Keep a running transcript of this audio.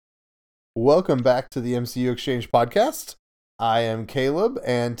Welcome back to the MCU Exchange podcast. I am Caleb,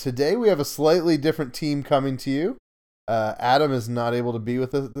 and today we have a slightly different team coming to you. Adam is not able to be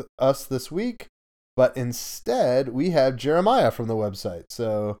with us this week, but instead we have Jeremiah from the website.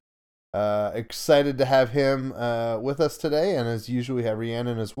 So excited to have him with us today, and as usual, we have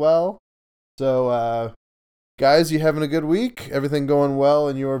Rhiannon as well. So, guys, you having a good week? Everything going well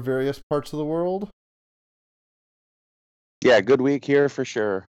in your various parts of the world? Yeah, good week here for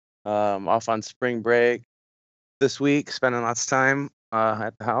sure. Off on spring break this week, spending lots of time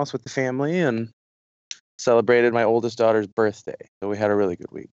at the house with the family and celebrated my oldest daughter's birthday. So we had a really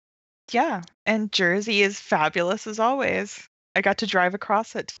good week. Yeah, and Jersey is fabulous as always. I got to drive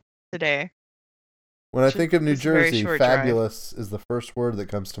across it today. When I think of New It's a very Jersey, short drive. fabulous is the first word that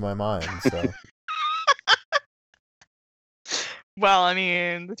comes to my mind. So Well, I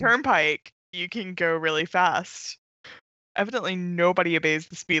mean, the turnpike, you can go really fast. Evidently, nobody obeys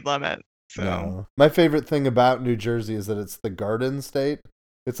the speed limit. So no. My favorite thing about New Jersey is that it's the Garden State.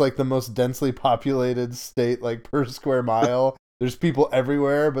 It's like the most densely populated state, like per square mile. There's people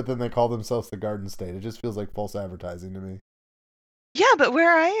everywhere, but then they call themselves the Garden State. It just feels like false advertising to me. yeah, but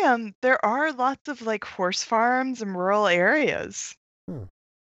where I am, there are lots of like horse farms and rural areas. Hmm.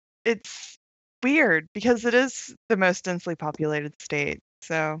 It's weird because it is the most densely populated state.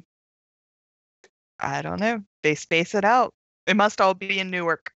 So I don't know. They space it out. It must all be in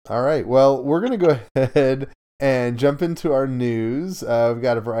Newark. All right. Well, we're going to go ahead and jump into our news. We've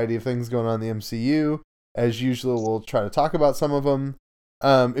got a variety of things going on in the MCU. As usual, we'll try to talk about some of them.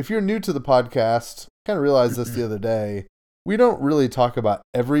 If you're new to the podcast, I kind of realized this the other day. We don't really talk about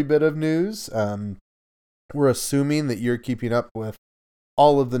every bit of news. We're assuming that you're keeping up with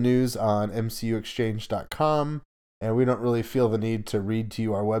all of the news on mcuexchange.com, and we don't really feel the need to read to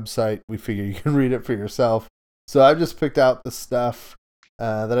you our website. We figure you can read it for yourself. So I've just picked out the stuff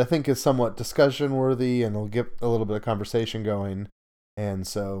that I think is somewhat discussion worthy and will get a little bit of conversation going. And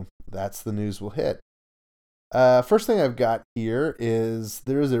so that's the news we'll hit. First thing I've got here is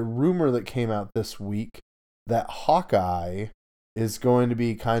there is a rumor that came out this week that Hawkeye is going to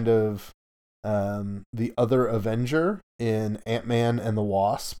be kind of the other Avenger in Ant-Man and the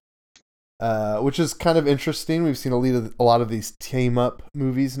Wasp, which is kind of interesting. We've seen a lot of these team-up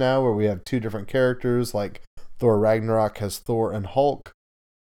movies now where we have two different characters, like Thor Ragnarok has Thor and Hulk.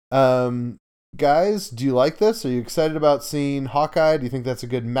 Guys, do you like this? Are you excited about seeing Hawkeye? Do you think that's a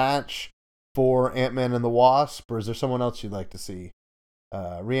good match for Ant-Man and the Wasp, or is there someone else you'd like to see?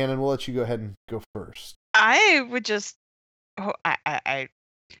 Rhiannon, we'll let you go ahead and go first. I would just, I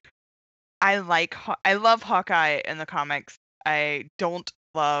love Hawkeye in the comics. I don't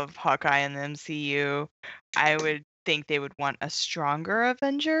love Hawkeye in the MCU. I would think they would want a stronger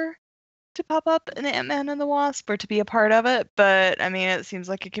Avenger to pop up in Ant-Man and the Wasp or to be a part of it. But I mean, it seems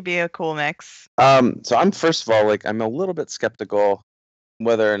like it could be a cool mix. So I'm first of all, I'm a little bit skeptical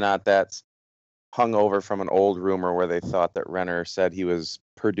whether or not that's hung over from an old rumor where they thought that Renner said he was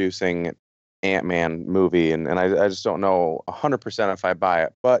producing Ant-Man movie, and I just don't know 100% if I buy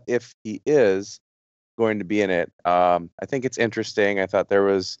it. But if he is going to be in it, I think it's interesting. I thought there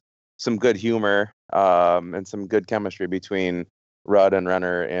was some good humor and some good chemistry between Rudd and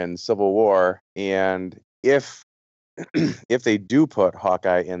Renner in Civil War, and if if they do put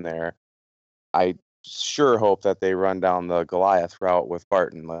Hawkeye in there, I sure hope that they run down the Goliath route with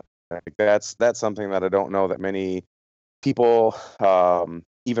Barton. That's something that I don't know that many people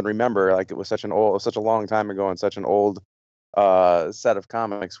even remember. Like, it was such a long time ago, and such an old set of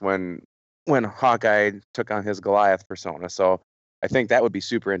comics when Hawkeye took on his Goliath persona. So I think that would be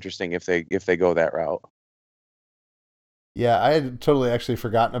super interesting if they go that route. Yeah, I had totally actually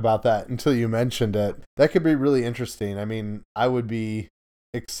forgotten about that until you mentioned it. That could be really interesting. I mean, I would be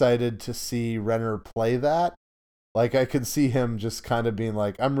excited to see Renner play that. Like, I could see him just kind of being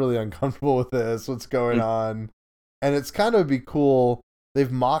like, I'm really uncomfortable with this. What's going on? And it's kind of be cool.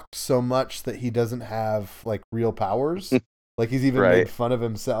 They've mocked so much that he doesn't have, like, real powers. Like, he's even Right. made fun of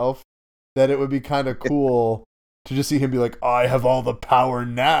himself. That it would be kind of cool to just see him be like, I have all the power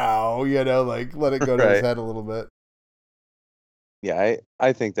now. Like, let it go to his Right. head a little bit. Yeah,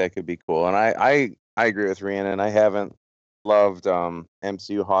 I think that could be cool, and I agree with Rhiannon. I haven't loved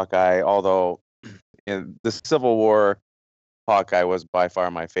MCU Hawkeye, although in the Civil War Hawkeye was by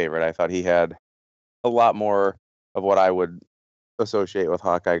far my favorite. I thought he had a lot more of what I would associate with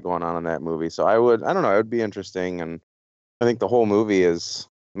Hawkeye going on in that movie. So I don't know, it would be interesting, and I think the whole movie is.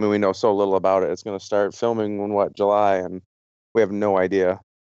 I mean, we know so little about it. It's going to start filming in July, and we have no idea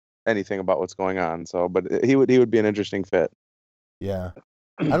anything about what's going on. So, but he would be an interesting fit. Yeah.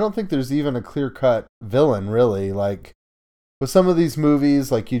 I don't think there's even a clear-cut villain, really. Like, with some of these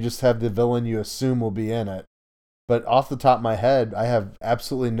movies, like you just have the villain you assume will be in it. But off the top of my head, I have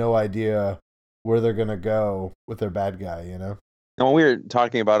absolutely no idea where they're going to go with their bad guy, you know? And when we were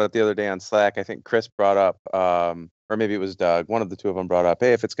talking about it the other day on Slack, I think Chris brought up, or maybe it was Doug, one of the two of them brought up,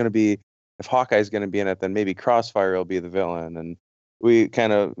 hey, if Hawkeye's going to be in it, then maybe Crossfire will be the villain. And we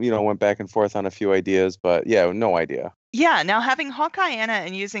kind of, went back and forth on a few ideas, but yeah, no idea. Yeah, now having Hawkeye in it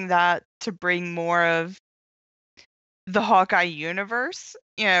and using that to bring more of the Hawkeye universe,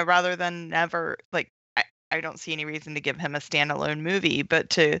 rather than never, like, I don't see any reason to give him a standalone movie, but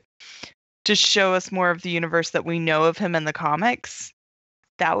to show us more of the universe that we know of him in the comics,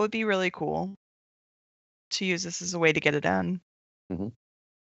 that would be really cool to use this as a way to get it in. Mm-hmm.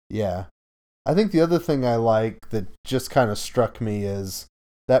 Yeah. I think the other thing I like that just kind of struck me is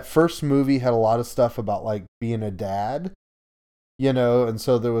that first movie had a lot of stuff about like being a dad, and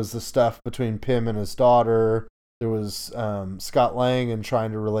so there was the stuff between Pym and his daughter. There was Scott Lang and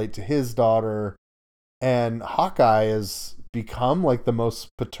trying to relate to his daughter. And Hawkeye has become like the most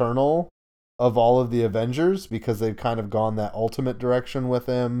paternal of all of the Avengers because they've kind of gone that ultimate direction with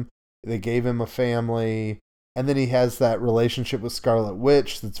him. They gave him a family. And then he has that relationship with Scarlet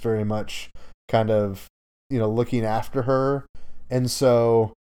Witch that's very much kind of, looking after her. And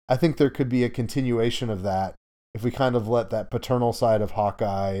so I think there could be a continuation of that if we kind of let that paternal side of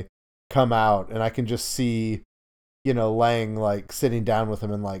Hawkeye come out. And I can just see, Lang like sitting down with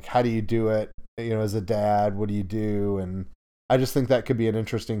him and like, how do you do it? As a dad, what do you do? And I just think that could be an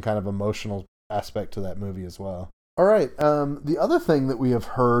interesting kind of emotional aspect to that movie as well. All right. The other thing that we have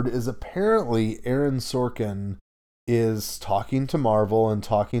heard is apparently Aaron Sorkin is talking to Marvel and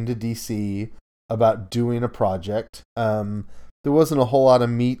talking to DC about doing a project. There wasn't a whole lot of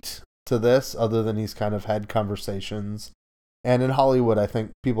meat to this other than he's kind of had conversations. And in Hollywood, I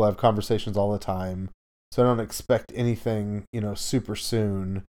think people have conversations all the time. So I don't expect anything, super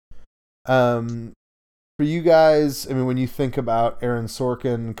soon. For you guys, I mean, when you think about Aaron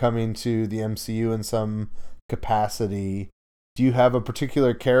Sorkin coming to the MCU in some capacity, do you have a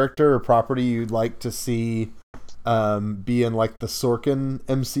particular character or property you'd like to see be in like the Sorkin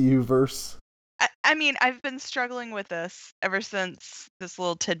MCU verse? I mean, I've been struggling with this ever since this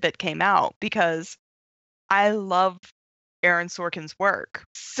little tidbit came out because I love Aaron Sorkin's work.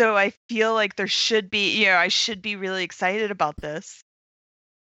 So I feel like there should be, I should be really excited about this.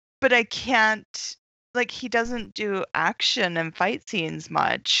 But I can't, like, he doesn't do action and fight scenes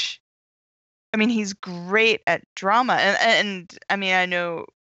much. I mean, he's great at drama. And I mean,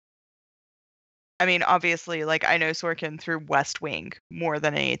 obviously, like, I know Sorkin through West Wing more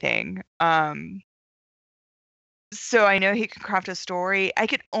than anything. So I know he can craft a story. I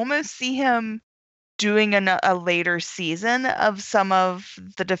could almost see him doing a later season of some of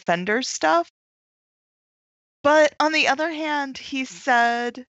the Defenders stuff. But on the other hand, he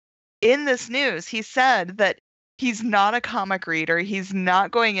said in this news, he said that he's not a comic reader. He's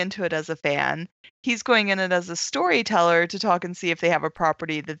not going into it as a fan. He's going in it as a storyteller to talk and see if they have a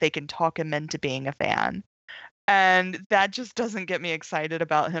property that they can talk him into being a fan. And that just doesn't get me excited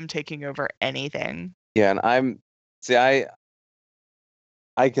about him taking over anything. Yeah, and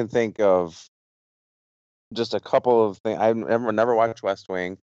I can think of just a couple of things. I've never watched West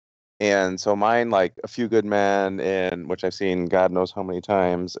Wing. And so mine, like A Few Good Men, and which I've seen God knows how many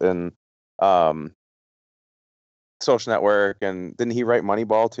times, and Social Network, and didn't he write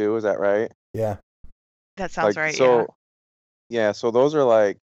Moneyball too? Is that right? Yeah, that sounds right. So, yeah. So those are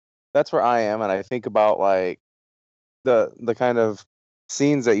like, that's where I am, and I think about like the kind of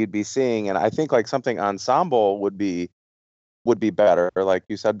scenes that you'd be seeing, and I think like something ensemble would be better, or like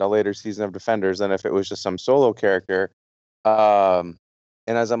you said, the later season of Defenders, than if it was just some solo character.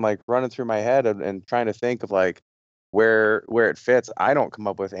 And as I'm like running through my head and trying to think of like where it fits, I don't come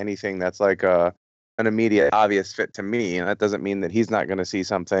up with anything that's like an immediate obvious fit to me. And that doesn't mean that he's not going to see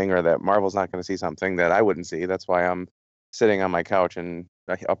something or that Marvel's not going to see something that I wouldn't see. That's why I'm sitting on my couch and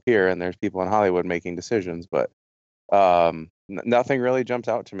up here, and there's people in Hollywood making decisions. But nothing really jumps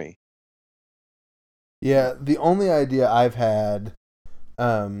out to me. Yeah, the only idea I've had,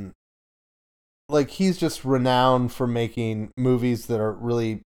 like he's just renowned for making movies that are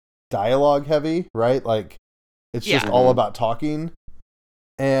really dialogue heavy, right? Like it's just all about talking.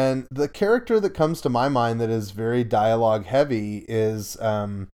 And the character that comes to my mind that is very dialogue heavy is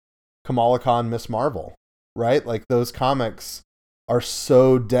Kamala Khan, Miss Marvel, right? Like those comics are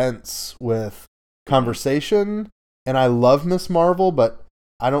so dense with conversation, and I love Miss Marvel, but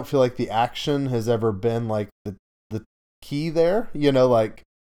I don't feel like the action has ever been like the key there. Like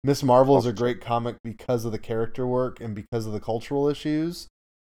Miss Marvel is a great comic because of the character work and because of the cultural issues.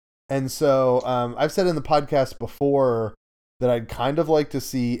 And so I've said in the podcast before that I'd kind of like to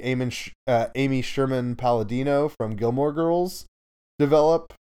see Amy Sherman Palladino from Gilmore Girls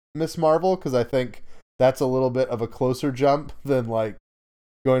develop Miss Marvel, because I think that's a little bit of a closer jump than like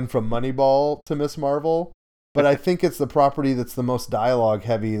going from Moneyball to Miss Marvel. But I think it's the property that's the most dialogue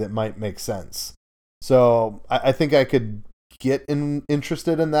heavy that might make sense. So I think I could get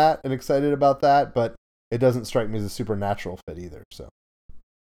interested in that and excited about that, but it doesn't strike me as a supernatural fit either. So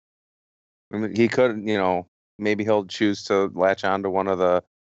I mean, he could, maybe he'll choose to latch on to one of the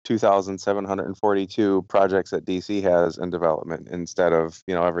 2,742 projects that DC has in development instead of,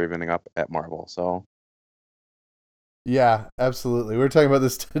 ever evening up at Marvel. So yeah, absolutely. We were talking about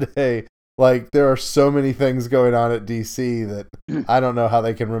this today. Like, there are so many things going on at DC that I don't know how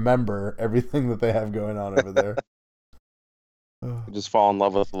they can remember everything that they have going on over there. Just fall in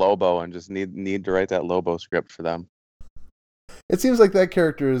love with Lobo and just need to write that Lobo script for them. It seems like that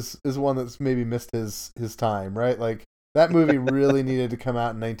character is one that's maybe missed his time, right? Like, that movie really needed to come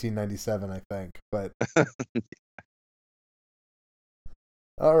out in 1997, I think. But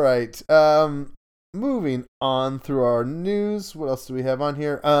all right. Moving on through our news. What else do we have on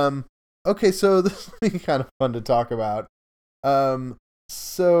here? Okay, so this will be kind of fun to talk about.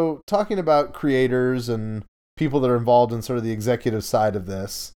 So talking about creators and people that are involved in sort of the executive side of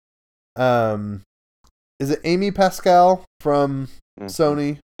this. Is it Amy Pascal from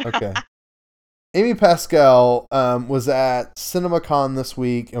Sony? Okay. Amy Pascal was at CinemaCon this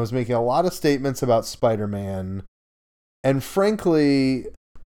week and was making a lot of statements about Spider-Man. And frankly,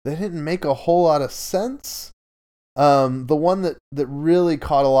 they didn't make a whole lot of sense. The one that really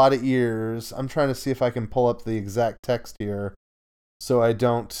caught a lot of ears, I'm trying to see if I can pull up the exact text here so I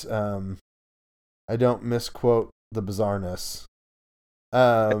don't misquote the bizarreness.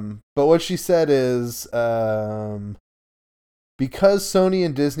 But what she said is, because Sony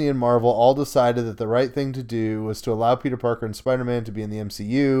and Disney and Marvel all decided that the right thing to do was to allow Peter Parker and Spider-Man to be in the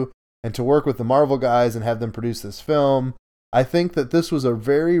MCU and to work with the Marvel guys and have them produce this film, I think that this was a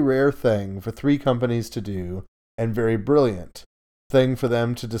very rare thing for three companies to do and very brilliant thing for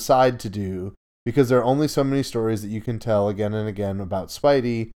them to decide to do, because there are only so many stories that you can tell again and again about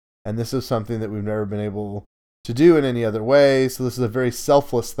Spidey, and this is something that we've never been able to do in any other way, so this is a very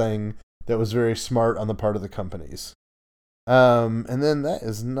selfless thing that was very smart on the part of the companies. And then that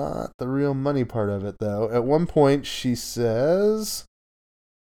is not the real money part of it, though. At one point, she says,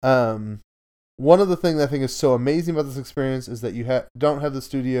 one of the things I think is so amazing about this experience is that you don't have the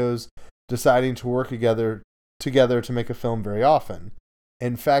studios deciding to work together to make a film very often.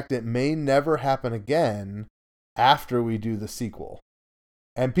 In fact, it may never happen again after we do the sequel.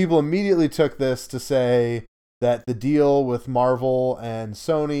 And people immediately took this to say that the deal with Marvel and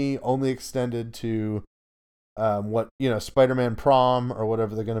Sony only extended to Spider-Man Prom or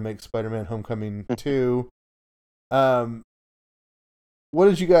whatever they're going to make Spider-Man Homecoming 2. What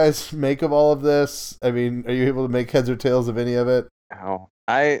did you guys make of all of this? I mean, are you able to make heads or tails of any of it? Oh,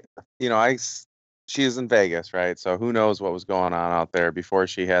 she is in Vegas, right? So who knows what was going on out there before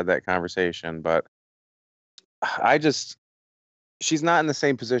she had that conversation. But she's not in the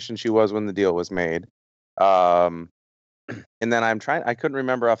same position she was when the deal was made. And then I couldn't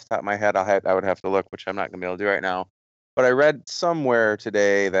remember off the top of my head. I would have to look, which I'm not going to be able to do right now. But I read somewhere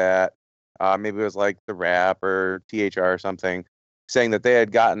today that maybe it was like The Wrap or THR or something, saying that they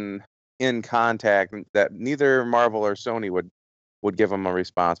had gotten in contact, that neither Marvel or Sony would give them a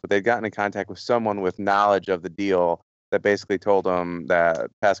response, but they'd gotten in contact with someone with knowledge of the deal that basically told them that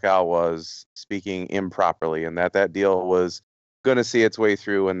Pascal was speaking improperly and that deal was going to see its way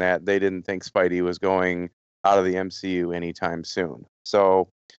through, and that they didn't think Spidey was going out of the MCU anytime soon. So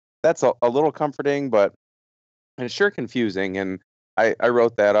that's a little comforting, but it's sure confusing. And I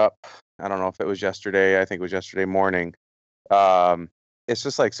wrote that up. I don't know if it was yesterday. I think it was yesterday morning. It's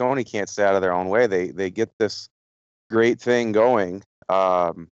just like Sony can't stay out of their own way. They get this great thing going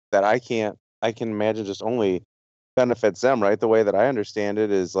that I can imagine just only benefits them, right? The way that I understand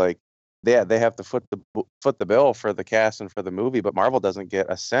it is like they have to foot the bill for the cast and for the movie, but Marvel doesn't get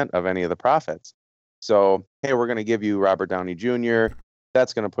a cent of any of the profits. So, hey, we're going to give you Robert Downey Jr.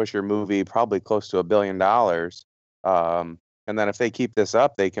 That's going to push your movie probably close to $1 billion. And then if they keep this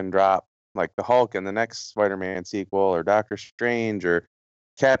up, they can drop like the Hulk in the next Spider-Man sequel, or Doctor Strange, or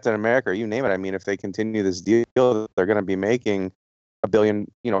Captain America, or you name it. I mean, if they continue this deal, they're going to be making $1 billion,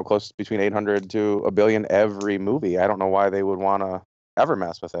 close between 800 to $1 billion every movie. I don't know why they would want to ever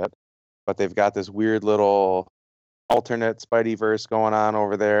mess with it, but they've got this weird little alternate Spideyverse going on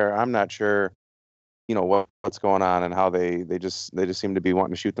over there. I'm not sure, what's going on, and how they just seem to be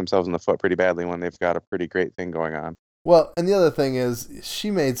wanting to shoot themselves in the foot pretty badly when they've got a pretty great thing going on. Well, and the other thing is, she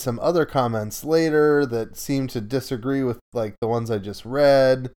made some other comments later that seem to disagree with like the ones I just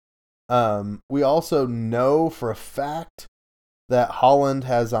read. We also know for a fact that Holland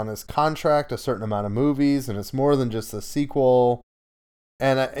has on his contract a certain amount of movies, and it's more than just a sequel.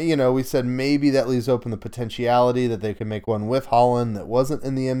 And we said maybe that leaves open the potentiality that they could make one with Holland that wasn't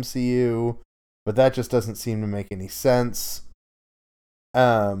in the MCU, but that just doesn't seem to make any sense.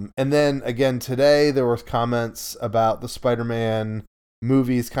 And then again today there was comments about the Spider-Man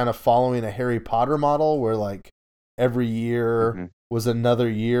movies kind of following a Harry Potter model where like every year was another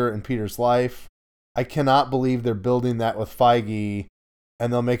year in Peter's life. I cannot believe they're building that with Feige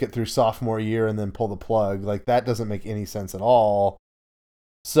and they'll make it through sophomore year and then pull the plug. Like that doesn't make any sense at all.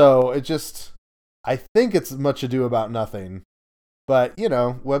 So I think it's much ado about nothing. But,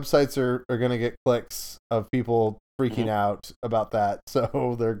 websites are going to get clicks of people freaking out about that.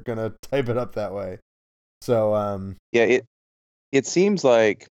 So they're going to type it up that way. So, yeah, it seems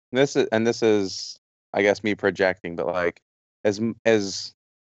like this is, I guess, me projecting, but like as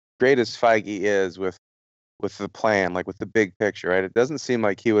great as Feige is with the plan, like with the big picture, right? It doesn't seem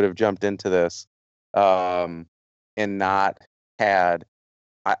like he would have jumped into this and not had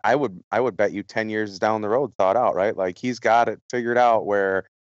I would bet you 10 years down the road thought out, right? Like he's got it figured out where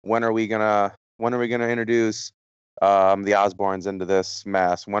when are we gonna introduce the Osborns into this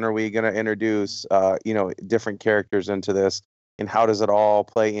mess? When are we gonna introduce different characters into this? And how does it all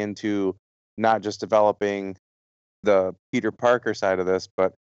play into not just developing the Peter Parker side of this,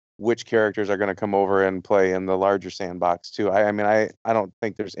 but which characters are going to come over and play in the larger sandbox too? I mean, I don't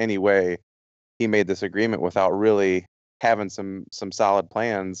think there's any way he made this agreement without really having some solid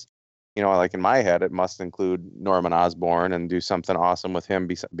plans. Like in my head, it must include Norman Osborn and do something awesome with him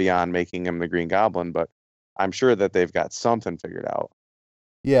beyond making him the Green Goblin. But I'm sure that they've got something figured out.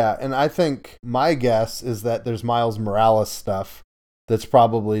 Yeah, and I think my guess is that there's Miles Morales stuff that's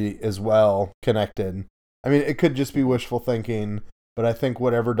probably as well connected. I mean, it could just be wishful thinking, but I think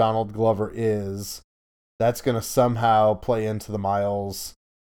whatever Donald Glover is, that's going to somehow play into the Miles,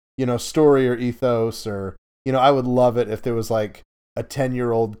 story or ethos or, I would love it if there was like a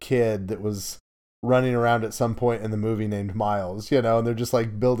 10-year-old kid that was running around at some point in the movie named Miles, and they're just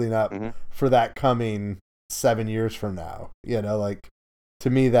like building up for that coming 7 years from now, like to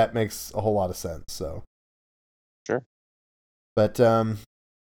me that makes a whole lot of sense. So sure. But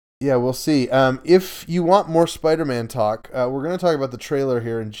yeah, we'll see. If you want more Spider-Man talk, we're going to talk about the trailer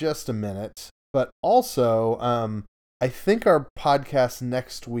here in just a minute. But also, I think our podcast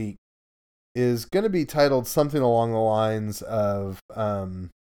next week is going to be titled something along the lines of why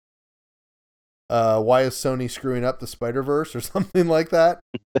is Sony screwing up the Spider-Verse or something like that.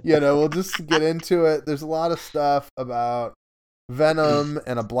 We'll just get into it. There's a lot of stuff about Venom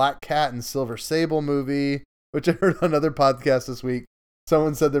and a Black Cat and Silver Sable movie, which I heard on another podcast this week.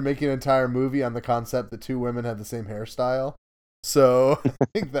 Someone said they're making an entire movie on the concept that two women have the same hairstyle. So I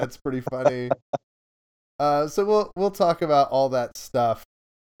think that's pretty funny. So we'll talk about all that stuff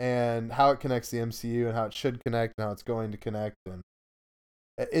and how it connects the MCU and how it should connect and how it's going to connect. And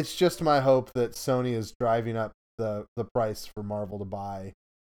it's just my hope that Sony is driving up the price for Marvel to buy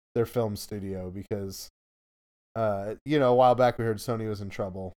their film studio because, a while back we heard Sony was in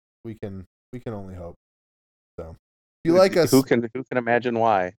trouble. We can only hope. So. If you like us, who can imagine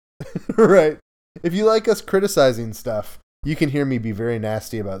why? Right. If you like us criticizing stuff, you can hear me be very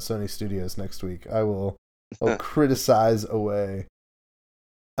nasty about Sony Studios next week. I'll criticize away.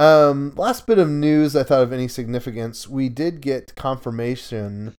 Last bit of news I thought of any significance. We did get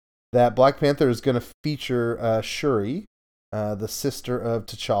confirmation that Black Panther is going to feature Shuri, the sister of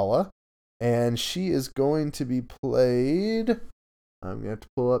T'Challa, and she is going to be played. I'm going to have to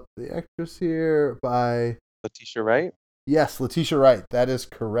pull up the actress here by Letitia Wright? Yes, Letitia Wright. That is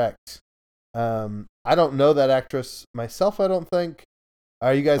correct. I don't know that actress myself, I don't think.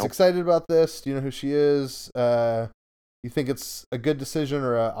 Are you guys excited about this? Do you know who she is? You think it's a good decision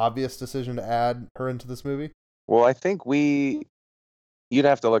or an obvious decision to add her into this movie? Well, I think you'd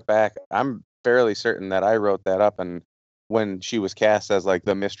have to look back. I'm fairly certain that I wrote that up, and when she was cast as like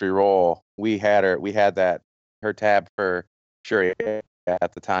the mystery role, we had her tab for Shuri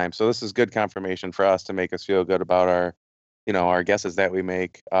at the time. So this is good confirmation for us to make us feel good about our guesses that we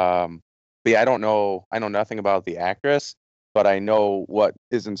make. But yeah, I know nothing about the actress, but I know what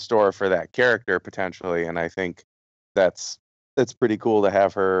is in store for that character potentially, and I think that's pretty cool to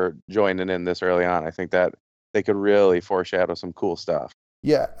have her joining in this early on. I think that they could really foreshadow some cool stuff.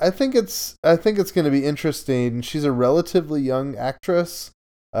 Yeah, I think it's going to be interesting. She's a relatively young actress.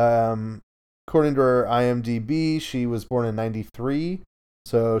 According to her IMDb, she was born in '93,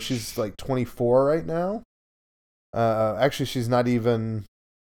 so she's like 24 right now. Actually, she's not even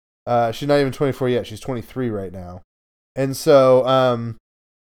 24 yet. She's 23 right now. And so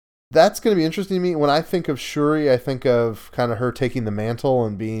that's going to be interesting to me. When I think of Shuri, I think of kind of her taking the mantle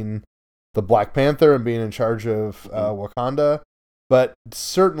and being the Black Panther and being in charge of Wakanda. But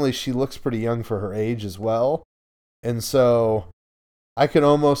certainly she looks pretty young for her age as well. And so I could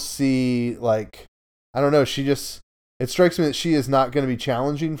almost see, like, I don't know, it strikes me that she is not going to be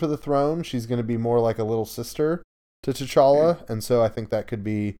challenging for the throne. She's going to be more like a little sister to T'Challa. And so I think that could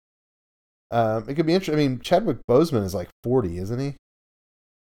be, it could be interesting. I mean, Chadwick Boseman is like 40, isn't he?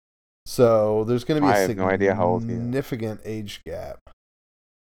 So there's going to be I have no idea how old he is. Significant age gap.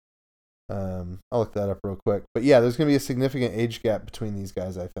 I'll look that up real quick. But yeah, there's going to be a significant age gap between these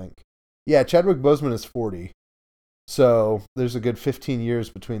guys, I think. Yeah, Chadwick Boseman is 40. So there's a good 15 years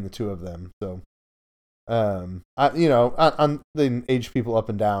between the two of them. So, they age people up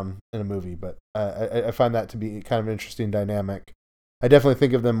and down in a movie, but I find that to be kind of an interesting dynamic. I definitely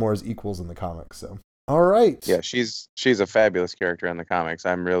think of them more as equals in the comics. So, all right. Yeah, she's a fabulous character in the comics.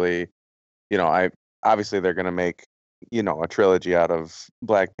 I'm really, obviously they're gonna make, a trilogy out of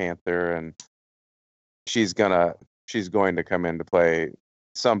Black Panther, and she's going to come into play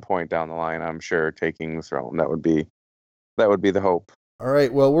some point down the line, I'm sure, taking the throne. That would be the hope. All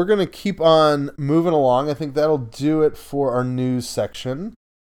right. Well, we're going to keep on moving along. I think that'll do it for our news section.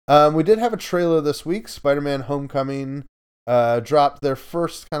 We did have a trailer this week. Spider-Man Homecoming dropped their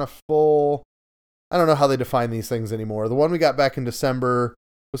first kind of full, I don't know how they define these things anymore. The one we got back in December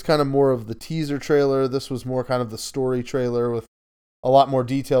was kind of more of the teaser trailer. This was more kind of the story trailer with a lot more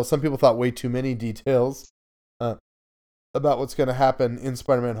details. Some people thought way too many details about what's going to happen in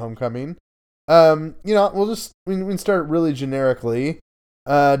Spider-Man Homecoming. We can start really generically.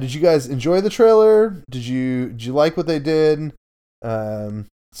 Did you guys enjoy the trailer? Did you like what they did?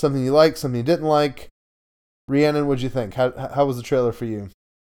 Something you liked, something you didn't like? Rhiannon, what'd you think? How was the trailer for you?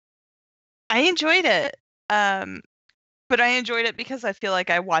 I enjoyed it. But I enjoyed it because I feel like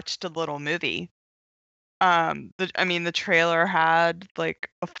I watched a little movie. The trailer had like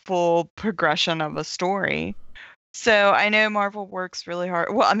a full progression of a story. So I know Marvel works really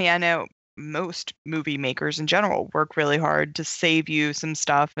hard. Well, I know most movie makers in general work really hard to save you some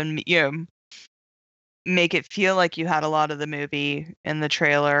stuff and make it feel like you had a lot of the movie in the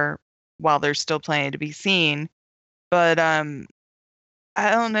trailer while there's still plenty to be seen. But I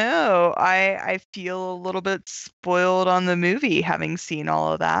don't know. I feel a little bit spoiled on the movie having seen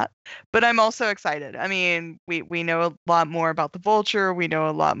all of that. But I'm also excited. I mean, we know a lot more about the Vulture. We know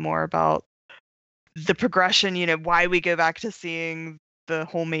a lot more about the progression, why we go back to seeing the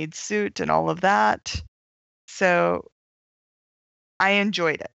homemade suit and all of that. So I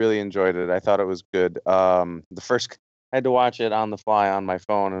enjoyed it. Really enjoyed it. I thought it was good. I had to watch it on the fly on my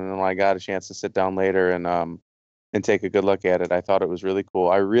phone, and then when I got a chance to sit down later and take a good look at it, I thought it was really cool.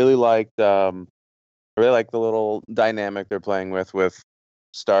 I really liked the little dynamic they're playing with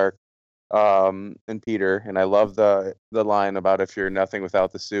Stark and Peter, and I love the line about if you're nothing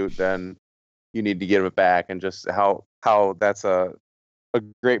without the suit, then you need to give it back, and just how that's a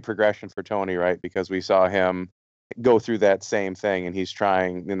great progression for Tony, right? Because we saw him go through that same thing, and he's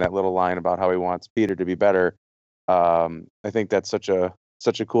trying in that little line about how he wants Peter to be better. I think that's such a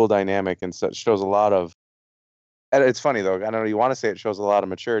cool dynamic, and shows a lot of. And it's funny though. I don't know. You want to say it shows a lot of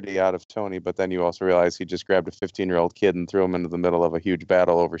maturity out of Tony, but then you also realize he just grabbed a 15-year-old kid and threw him into the middle of a huge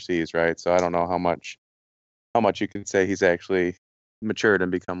battle overseas, right? So I don't know how much you could say he's actually matured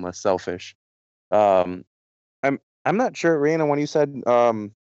and become less selfish. I'm not sure, Raina, when you said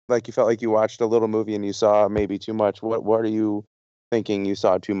like you felt like you watched a little movie and you saw maybe too much. What are you thinking you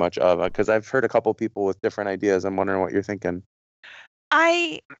saw too much of? Because I've heard a couple people with different ideas. I'm wondering what you're thinking.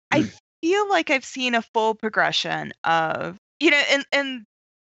 I feel like I've seen a full progression of and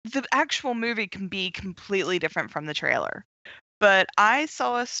the actual movie can be completely different from the trailer. But I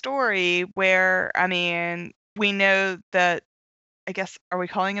saw a story where we know that, I guess, are we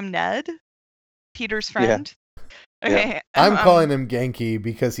calling him Ned? Peter's friend? Yeah. Okay. I'm calling him Genki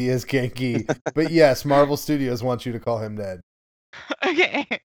because he is Genki. But yes, Marvel Studios wants you to call him Ned. Okay.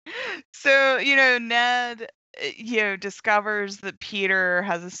 So, Ned, discovers that Peter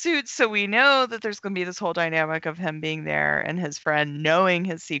has a suit. So we know that there's going to be this whole dynamic of him being there and his friend knowing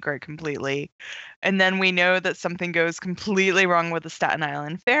his secret completely. And then we know that something goes completely wrong with the Staten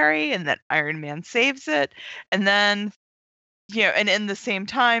Island ferry and that Iron Man saves it. And then, and in the same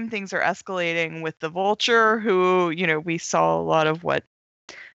time, things are escalating with the Vulture, who, we saw a lot of what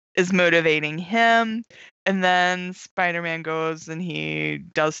is motivating him. And then Spider-Man goes and he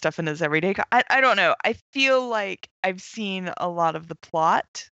does stuff in his everyday. I don't know. I feel like I've seen a lot of the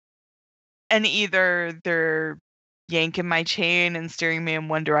plot, and either they're yanking my chain and steering me in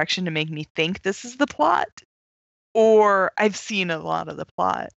one direction to make me think this is the plot, or I've seen a lot of the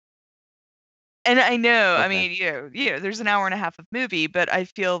plot. And I know, I Okay. mean, there's an hour and a half of movie, but I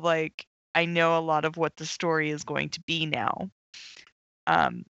feel like I know a lot of what the story is going to be now.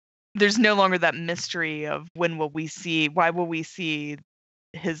 There's no longer that mystery of why will we see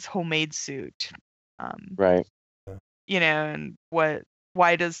his homemade suit? Right. And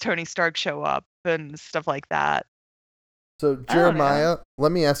why does Tony Stark show up and stuff like that? So, I don't know. Jeremiah,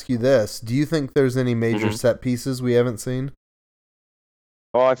 let me ask you this. Do you think there's any major Mhm. set pieces we haven't seen?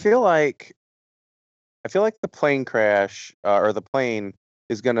 Well, I feel like the plane crash or the plane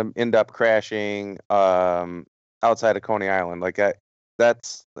is going to end up crashing outside of Coney Island. Like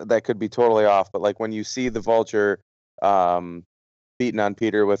that could be totally off, but like when you see the Vulture beating on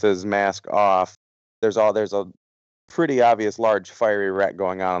Peter with his mask off, there's a pretty obvious large fiery wreck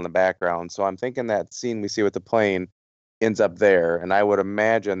going on in the background. So I'm thinking that scene we see with the plane ends up there, and I would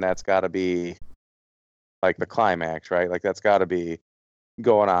imagine that's got to be like the climax, right? Like that's got to be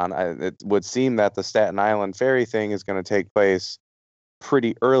going on. It would seem that the Staten Island ferry thing is going to take place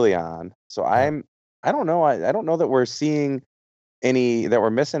pretty early on. So I don't know. I don't know that we're missing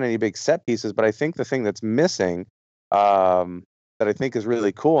any big set pieces, but I think the thing that's missing, that I think is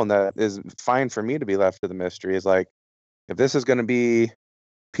really cool and that is fine for me to be left to the mystery is like, if this is going to be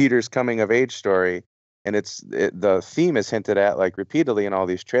Peter's coming of age story, and the theme is hinted at like repeatedly in all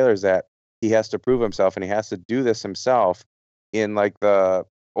these trailers that he has to prove himself and he has to do this himself in like the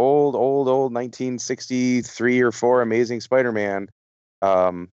old 1963 or 4 Amazing Spider-Man.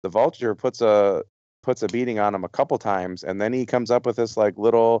 The Vulture puts a beating on him a couple times, and then he comes up with this like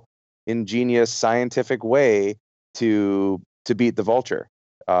little ingenious scientific way to beat the Vulture.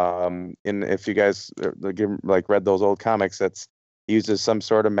 And if you guys read those old comics, that's uses some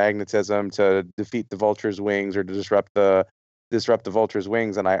sort of magnetism to defeat the Vulture's wings or to disrupt the Vulture's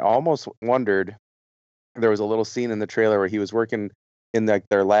wings. And I almost wondered, there was a little scene in the trailer where he was working in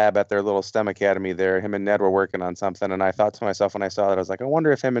their lab at their little STEM academy there. Him and Ned were working on something, and I thought to myself when I saw that, I was like, I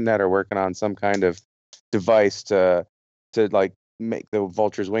wonder if him and Ned are working on some kind of device to like make the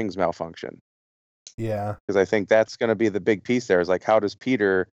Vulture's wings malfunction. Yeah. Because I think that's going to be the big piece there, is like, how does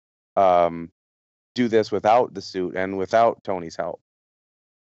Peter do this without the suit and without Tony's help?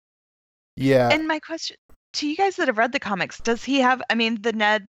 Yeah. And my question to you guys that have read the comics, does he have, I mean, the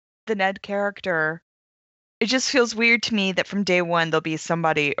Ned character, it just feels weird to me that from day one there'll be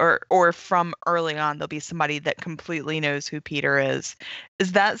somebody, or from early on there'll be somebody that completely knows who Peter is.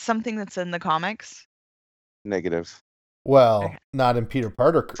 Is that something that's in the comics? Negative. Well, Okay. not in Peter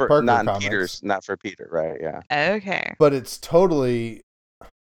Parker Not in comics. Peter's, not for Peter, right? Yeah. Okay. But it's totally,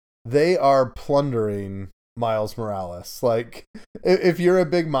 they are plundering Miles Morales. Like, if you're a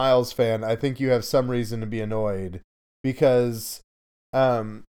big Miles fan, I think you have some reason to be annoyed, because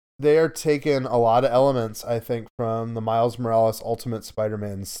they are taking a lot of elements, I think, from the Miles Morales Ultimate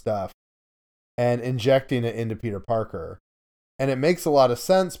Spider-Man stuff and injecting it into Peter Parker. And it makes a lot of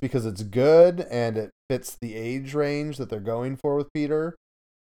sense because it's good and it fits the age range that they're going for with Peter.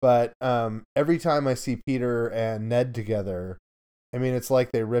 But every time I see Peter and Ned together, I mean, it's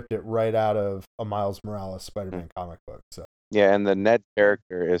like they ripped it right out of a Miles Morales Spider-Man comic book. So yeah, and the Ned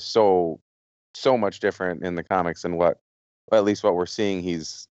character is so much different in the comics than at least what we're seeing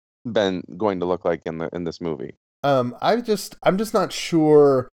he's been going to look like in this movie. I'm just not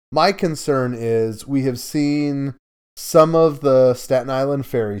sure. My concern is we have seen some of the Staten Island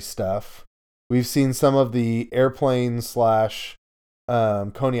ferry stuff. We've seen some of the airplane /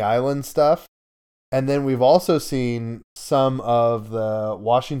 Coney Island stuff. And then we've also seen some of the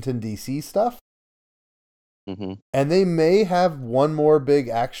Washington, D.C. stuff. Mm-hmm. And they may have one more big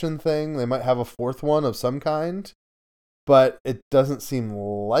action thing. They might have a fourth one of some kind. But it doesn't seem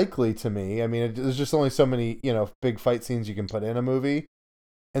likely to me. I mean, there's just only so many, big fight scenes you can put in a movie.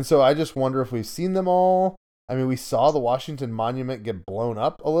 And so I just wonder if we've seen them all. I mean, we saw the Washington Monument get blown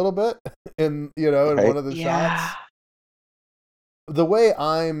up a little bit in one of the shots. The way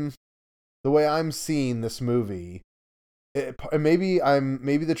I'm seeing this movie, maybe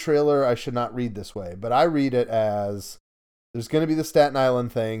the trailer I should not read this way, but I read it as there's going to be the Staten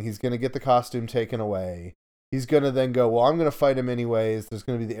Island thing. He's going to get the costume taken away. He's going to then go, well, I'm going to fight him anyways. There's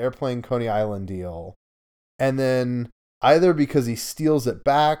going to be the airplane Coney Island deal. And then either because he steals it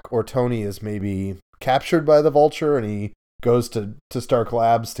back or Tony is maybe captured by the Vulture and he goes to Stark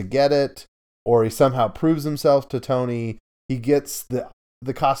Labs to get it, or he somehow proves himself to Tony. He gets the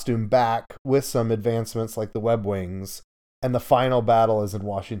costume back with some advancements like the web wings, and the final battle is in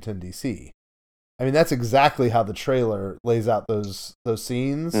Washington, D.C. I mean, that's exactly how the trailer lays out those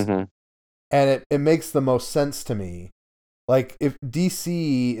scenes. Mm-hmm. And it makes the most sense to me. Like, if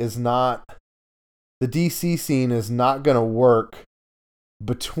DC is not, the DC scene is not going to work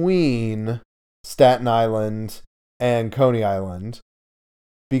between Staten Island and Coney Island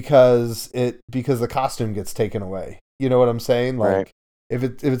because the costume gets taken away. You know what I'm saying? Like, Right. if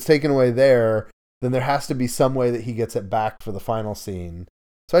it's taken away there, then there has to be some way that he gets it back for the final scene.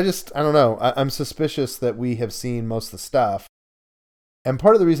 So I don't know. I'm suspicious that we have seen most of the stuff. And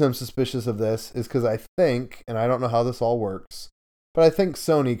part of the reason I'm suspicious of this is because I think, and I don't know how this all works, but I think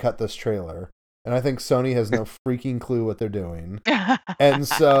Sony cut this trailer. And I think Sony has no freaking clue what they're doing. And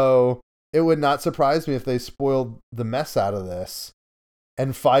so it would not surprise me if they spoiled the mess out of this.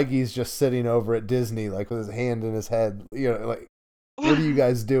 And Feige's just sitting over at Disney, like with his hand in his head. You know, like, what are you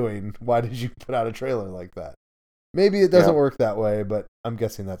guys doing? Why did you put out a trailer like that? Maybe it doesn't work that way, but I'm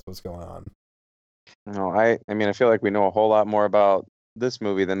guessing that's what's going on. No, I mean, I feel like we know a whole lot more about this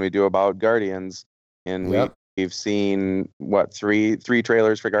movie than we do about Guardians, and Yep. we've seen what three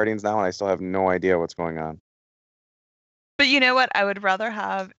trailers for Guardians now, and I still have no idea what's going on. But you know what? I would rather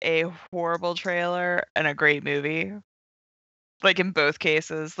have a horrible trailer and a great movie. Like in both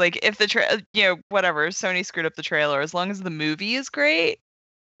cases, like if the whatever, Sony screwed up the trailer, as long as the movie is great,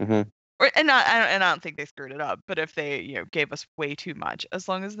 Mm-hmm. I don't think they screwed it up, but if they gave us way too much, as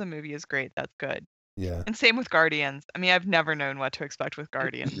long as the movie is great, that's good. Yeah. And same with Guardians. I mean, I've never known what to expect with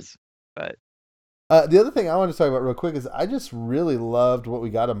Guardians, but The other thing I want to talk about real quick is I just really loved what we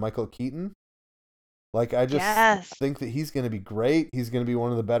got of Michael Keaton. Like, I just think that he's going to be great. He's going to be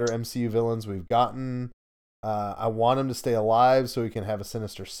one of the better MCU villains we've gotten. I want him to stay alive so he can have a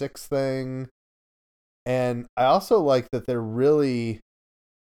Sinister Six thing. And I also like that they're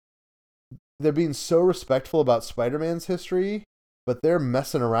being so respectful about Spider-Man's history, but they're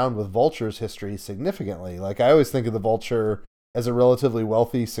messing around with Vulture's history significantly. Like, I always think of the Vulture as a relatively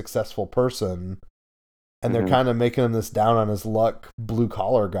wealthy, successful person, and they're kind of making him this down on his luck,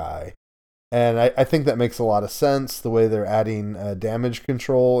 blue-collar guy. And I think that makes a lot of sense, the way they're adding damage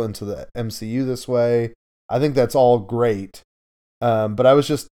control into the MCU this way. I think that's all great. But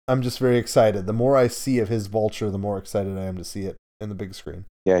I'm just very excited. The more I see of his Vulture, the more excited I am to see it in the big screen.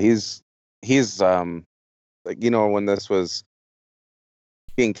 Yeah, he's like, when this was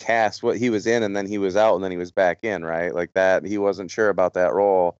being cast, what he was in, and then he was out, and then he was back in, right? Like that, he wasn't sure about that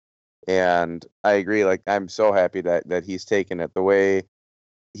role. And I agree. Like, I'm so happy that he's taken it. The way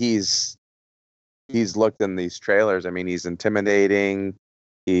he's looked in these trailers, I mean, he's intimidating.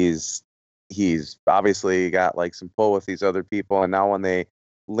 He's obviously got like some pull with these other people, and now when they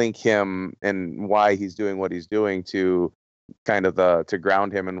link him and why he's doing what he's doing to kind of to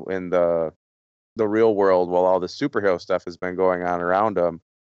ground him in the real world while all the superhero stuff has been going on around him,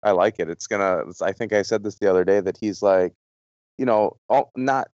 I like it. I think I said this the other day, that he's like,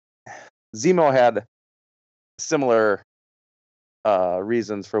 not Zemo had similar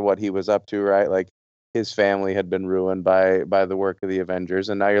reasons for what he was up to, right? Like, his family had been ruined by the work of the Avengers,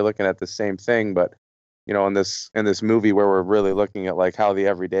 and now you're looking at the same thing, but in this movie where we're really looking at like how the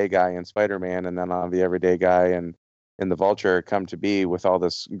everyday guy in Spider-Man, and then the everyday guy and in the Vulture come to be with all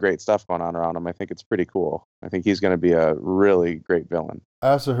this great stuff going on around him. I think it's pretty cool. I think he's going to be a really great villain. I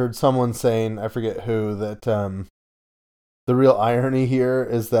also heard someone saying, I forget who, that the real irony here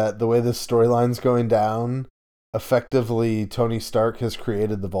is that the way this storyline's going down, effectively Tony Stark has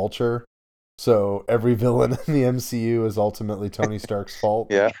created the Vulture. So every villain in the MCU is ultimately Tony Stark's fault.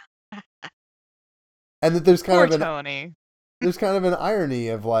 Yeah. And that there's kind Tony. There's kind of an irony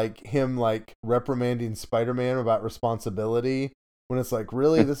of like him like reprimanding Spider-Man about responsibility when it's like,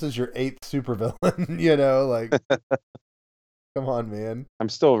 really, this is your 8th supervillain, like, come on, man. I'm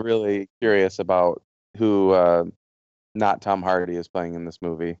still really curious about who not Tom Hardy is playing in this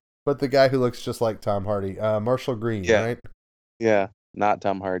movie. But the guy who looks just like Tom Hardy, Marshall Green, right? Yeah, not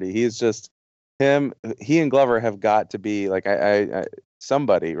Tom Hardy. He's just him. He and Glover have got to be like I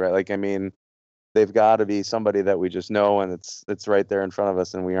somebody, right? Like, I mean, they've got to be somebody that we just know, and it's right there in front of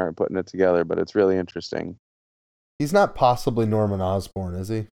us, and we aren't putting it together. But it's really interesting. He's not possibly Norman Osborn, is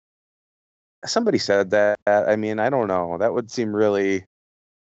he? Somebody said that. I mean, I don't know. That would seem really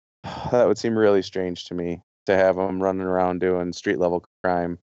strange to me, to have him running around doing street level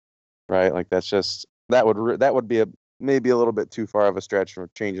crime, right? Like, that's just that would be maybe a little bit too far of a stretch for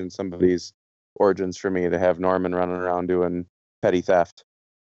changing somebody's origins for me, to have Norman running around doing petty theft.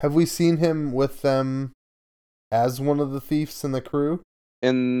 Have we seen him with them as one of the thieves in the crew?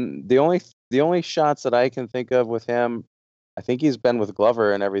 And the only shots that I can think of with him, I think he's been with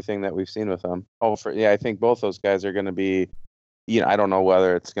Glover and everything that we've seen with him. I think both those guys are going to be, I don't know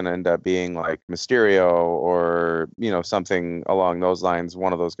whether it's going to end up being like Mysterio or, something along those lines.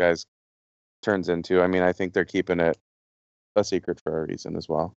 One of those guys turns into. I mean, I think they're keeping it a secret for a reason as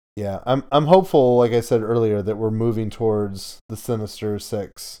well. Yeah, I'm hopeful, like I said earlier, that we're moving towards the Sinister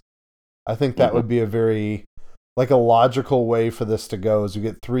Six. I think that would be a very, like, a logical way for this to go, is we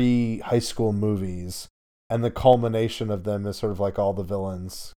get 3 high school movies, and the culmination of them is sort of like all the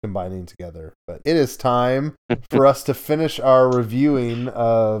villains combining together. But it is time for us to finish our reviewing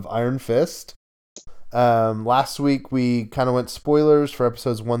of Iron Fist. Last week we kind of went spoilers for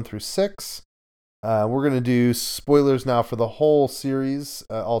episodes 1 through 6. We're going to do spoilers now for the whole series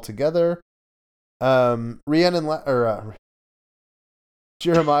altogether. Jeremiah,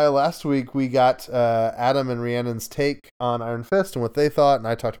 last week we got Adam and Rhiannon's take on Iron Fist and what they thought, and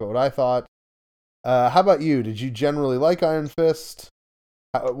I talked about what I thought. How about you? Did you generally like Iron Fist?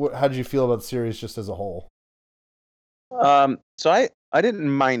 How did you feel about the series just as a whole? So I didn't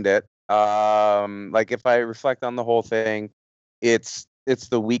mind it. Like, if I reflect on the whole thing, it's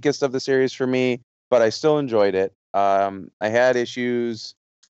the weakest of the series for me, but I still enjoyed it. I had issues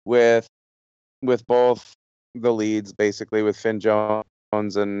with both the leads, basically with Finn Jones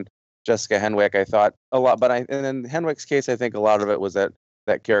and Jessica Henwick. I thought a lot, but and in Henwick's case, I think a lot of it was that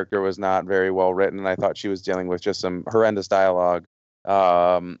character was not very well written, and I thought she was dealing with just some horrendous dialogue.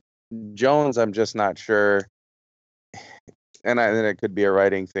 Jones, I'm just not sure, and it could be a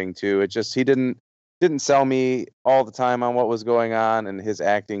writing thing too. It just, he didn't sell me all the time on what was going on, and his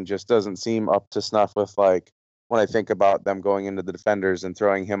acting just doesn't seem up to snuff with, like, when I think about them going into the Defenders and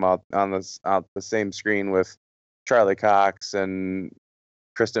throwing him out the same screen with Charlie Cox and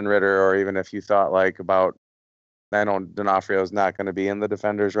Kristen Ritter, or even if you thought, like, about, I know D'Onofrio's not going to be in the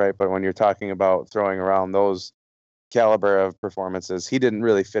Defenders, right? But when you're talking about throwing around those caliber of performances, he didn't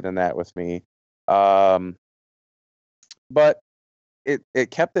really fit in that with me. But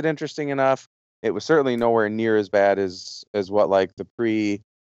it kept it interesting enough. It was certainly nowhere near as bad as what, like, the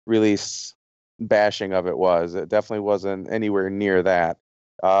pre-release bashing of it was. It definitely wasn't anywhere near that.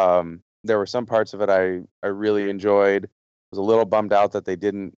 There were some parts of it I really enjoyed. I was a little bummed out that they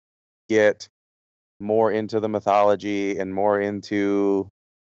didn't get more into the mythology and more into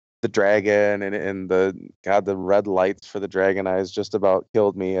the dragon, and the red lights for the dragon eyes just about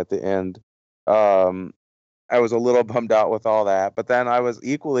killed me at the end. I was a little bummed out with all that, but then I was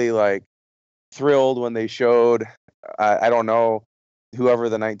equally, like, thrilled when they showed, I don't know, whoever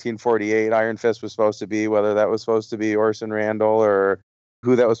the 1948 Iron Fist was supposed to be, whether that was supposed to be Orson Randall or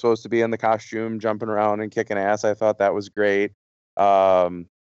who that was supposed to be in the costume jumping around and kicking ass. I thought that was great. I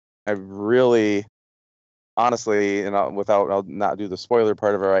really, honestly, and I'll not do the spoiler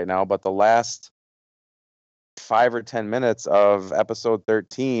part of it right now, but the last 5 or 10 minutes of episode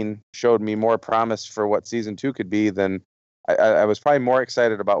 13 showed me more promise for what season 2 could be than I was probably more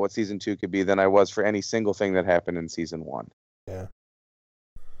excited about what season 2 could be than I was for any single thing that happened in season 1.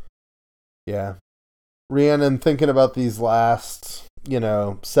 Yeah. Rhiannon, thinking about these last,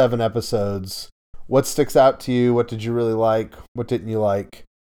 7 episodes, what sticks out to you? What did you really like? What didn't you like?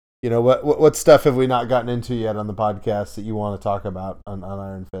 What stuff have we not gotten into yet on the podcast that you want to talk about on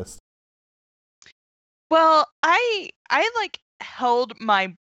Iron Fist? Well, I like held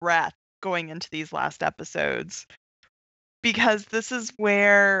my breath going into these last episodes, because this is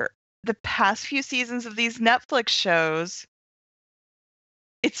where the past few seasons of these Netflix shows,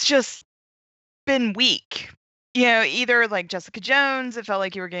 it's just been weak. Either like Jessica Jones, it felt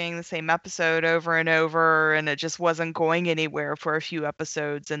like you were getting the same episode over and over, and it just wasn't going anywhere for a few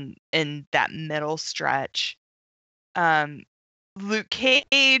episodes in that middle stretch. Luke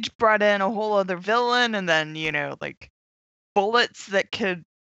Cage brought in a whole other villain, and then, like, bullets that could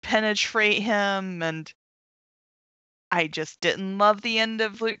penetrate him, and I just didn't love the end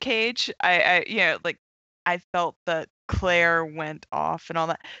of Luke Cage. I felt that Claire went off and all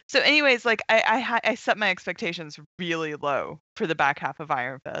that. So anyways, like, I set my expectations really low for the back half of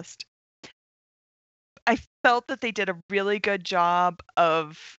Iron Fist. I felt that they did a really good job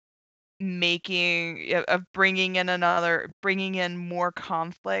of bringing in more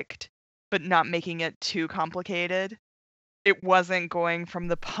conflict, but not making it too complicated. It wasn't going from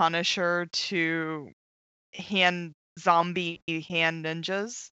the Punisher to zombie hand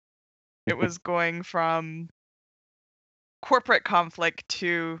ninjas. It was going from corporate conflict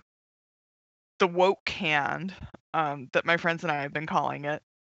to the woke hand, that my friends and I have been calling it.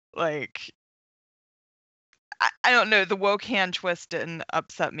 Like, I don't know, the woke hand twist didn't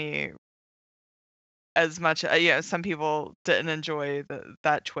upset me as much. Some people didn't enjoy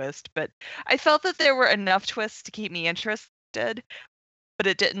that twist, but I felt that there were enough twists to keep me interested, but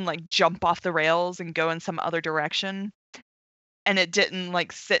it didn't, like, jump off the rails and go in some other direction, and it didn't,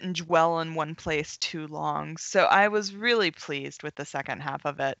 like, sit and dwell in one place too long. So I was really pleased with the second half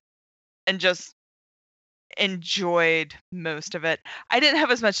of it. and just enjoyed most of it. I didn't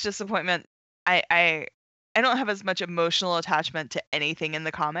have as much disappointment. I don't have as much emotional attachment to anything in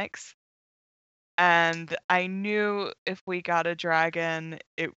the comics. And I knew if we got a dragon,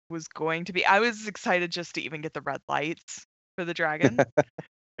 it was going to be. I was excited just to even get the red lights for the dragon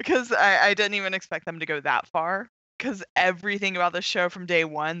because I didn't even expect them to go that far. Because everything about the show from day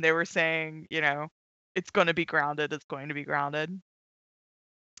one, they were saying, it's going to be grounded. It's going to be grounded.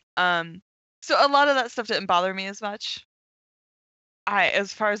 So a lot of that stuff didn't bother me as much.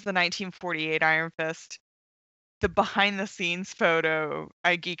 As far as the 1948 Iron Fist, the behind the scenes photo,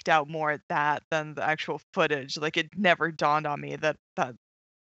 I geeked out more at that than the actual footage. Like, it never dawned on me that that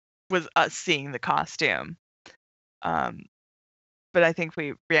was us seeing the costume. But I think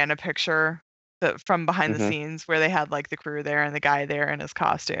we ran a picture from behind the Mhm. scenes where they had like the crew there and the guy there in his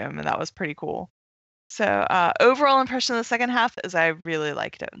costume, and that was pretty cool. So overall impression of the second half is I really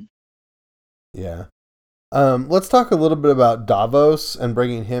liked it. Yeah. Let's talk a little bit about Davos and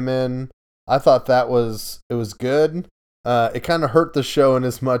bringing him in. I thought it was good. It kind of hurt the show in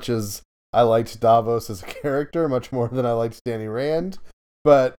as much as I liked Davos as a character much more than I liked Danny Rand.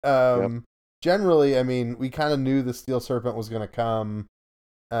 But generally, I mean, we kind of knew the Steel Serpent was going to come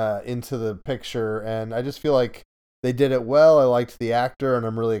into the picture, and I just feel like they did it well. I liked the actor, and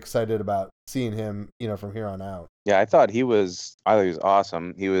I'm really excited about seeing him, from here on out. Yeah, I thought he was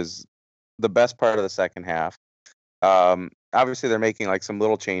awesome. He was the best part of the second half. Obviously, they're making like some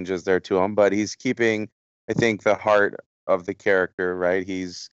little changes there to him, but he's keeping, I think, the heart of the character. Right?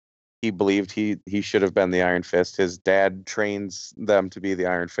 He believed he should have been the Iron Fist. His dad trains them to be the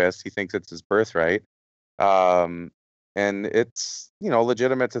Iron Fist. He thinks it's his birthright. And it's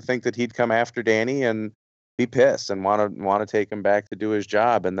legitimate to think that he'd come after Danny and be pissed and want to take him back to do his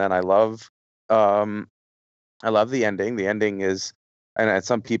job. And then I love the ending. The ending is, and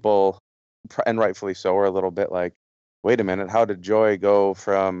some people, and rightfully so, are a little bit like, wait a minute, how did Joy go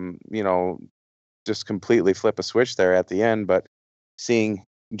from, just completely flip a switch there at the end? But seeing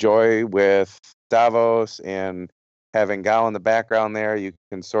Joy with Davos and having Gal in the background there, you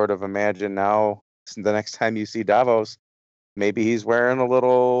can sort of imagine now the next time you see Davos, maybe he's wearing a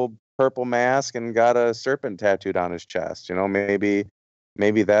little purple mask and got a serpent tattooed on his chest.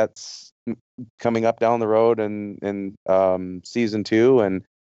 Maybe that's coming up down the road in season 2, and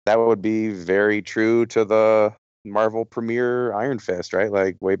that would be very true to the Marvel premiere Iron Fist, right?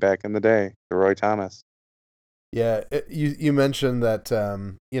 Like way back in the day, the Roy Thomas. Yeah, you mentioned that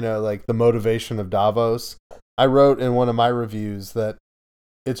like the motivation of Davos. I wrote in one of my reviews that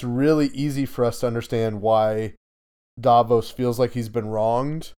it's really easy for us to understand why Davos feels like he's been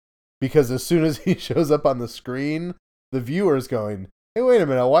wronged, because as soon as he shows up on the screen, the viewer is going, hey, wait a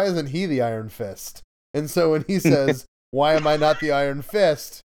minute, why isn't he the Iron Fist? And so when he says, why am I not the Iron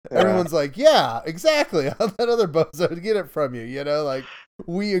Fist? Everyone's like, yeah, exactly. How that other bozo would get it from you, like,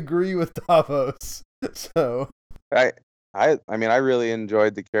 we agree with Davos. So I mean, I really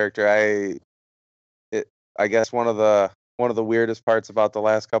enjoyed the character. I guess one of the weirdest parts about the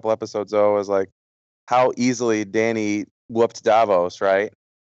last couple episodes though is like how easily Danny whooped Davos, right?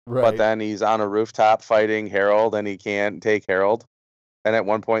 But then he's on a rooftop fighting Harold and he can't take Harold. And at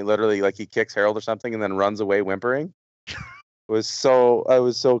one point, literally, like he kicks Harold or something and then runs away whimpering. I was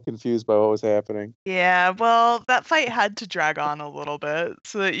so confused by what was happening. Yeah, well, that fight had to drag on a little bit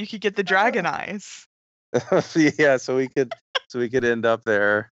so that you could get the dragon eyes. Yeah, so we could end up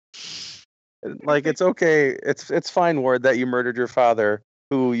there. Like, it's okay. It's fine, Ward, that you murdered your father,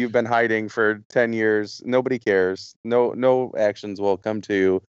 who you've been hiding for 10 years. Nobody cares. No actions will come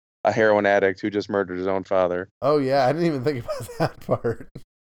to a heroin addict who just murdered his own father. Oh yeah, I didn't even think about that part.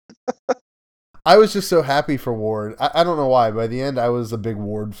 I was just so happy for Ward. I don't know why. By the end, I was a big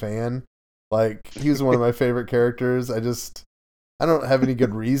Ward fan. Like, he was one of my favorite characters. I don't have any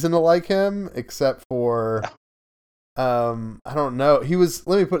good reason to like him, except for, I don't know.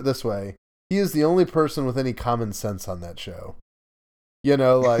 Let me put it this way. He is the only person with any common sense on that show.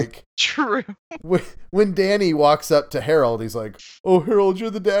 Like... True. When Danny walks up to Harold, he's like, oh, Harold,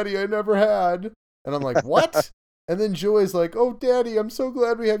 you're the daddy I never had. And I'm like, what? And then Joy's like, oh, Daddy, I'm so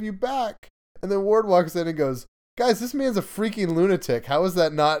glad we have you back. And then Ward walks in and goes, guys, this man's a freaking lunatic. How is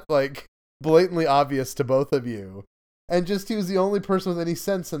that not, like, blatantly obvious to both of you? And just, he was the only person with any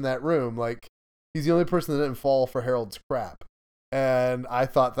sense in that room. Like, he's the only person that didn't fall for Harold's crap. And I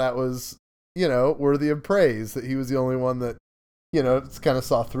thought that was, worthy of praise, that he was the only one that, kind of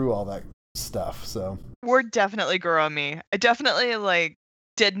saw through all that stuff. So Ward definitely grew on me. I definitely,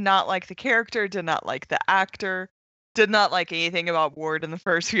 did not like the character, did not like the actor, did not like anything about Ward in the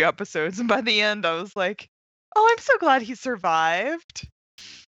first few episodes. And by the end, I was like, oh, I'm so glad he survived.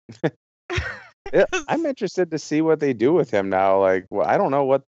 Yeah, I'm interested to see what they do with him now. Like, well, I don't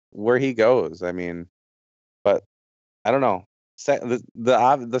know where he goes. I mean, but I don't know.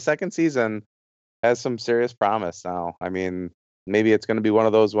 The second season has some serious promise now. I mean, maybe it's going to be one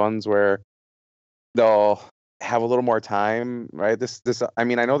of those ones where they'll have a little more time, right? This I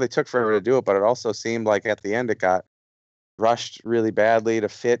mean, I know they took forever to do it, but it also seemed like at the end it got rushed really badly to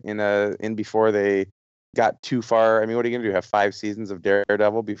fit in before they got too far. I mean, what are you going to do? Have 5 seasons of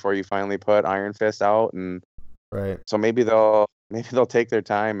Daredevil before you finally put Iron Fist out? And Right. so maybe they'll take their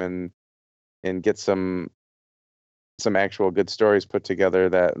time and get some actual good stories put together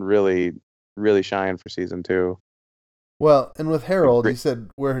that really shine for season 2. Well, and with Harold, you Great. said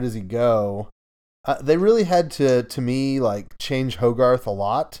where does he go? They really had to me, like change Hogarth a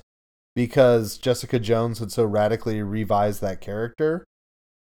lot because Jessica Jones had so radically revised that character.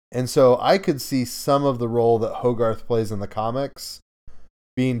 And so I could see some of the role that Hogarth plays in the comics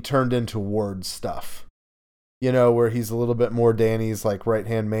being turned into Ward stuff. You know, where he's a little bit more Danny's like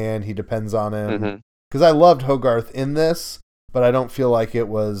right-hand man. He depends on him. Mm-hmm. Because I loved Hogarth in this, but I don't feel like it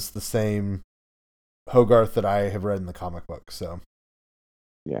was the same Hogarth that I have read in the comic book. So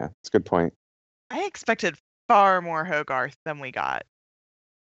Yeah, it's a good point. I expected far more Hogarth than we got.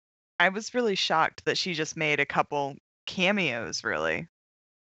 I was really shocked that she just made a couple cameos, really.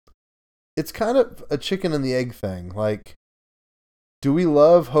 it's kind of a chicken and the egg thing. Like, do we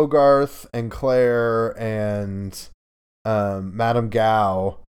love Hogarth and Claire and Madame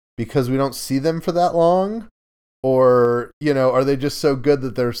Gao because we don't see them for that long? Or, you know, are they just so good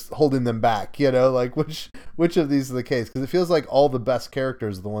that they're holding them back? You know, like which of these is the case? Because it feels like all the best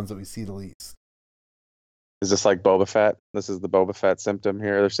characters are the ones that we see the least. Is this like Boba Fett? This is the Boba Fett symptom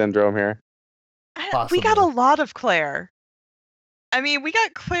here, or syndrome here. We got a Possibly. lot of Claire. I mean, we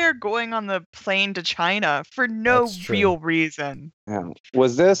got Claire going on the plane to China for no That's true. real reason. Yeah.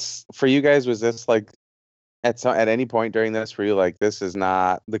 Was this for you guys? Was this like at any point during this were you like, this is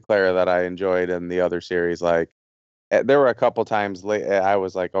not the Claire that I enjoyed in the other series? Like, there were a couple times late I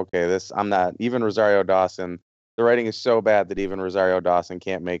was like, okay, I'm not even Rosario Dawson. The writing is so bad that even Rosario Dawson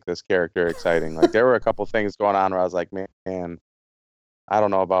can't make this character exciting. Like, there were a couple things going on where I was like, man, I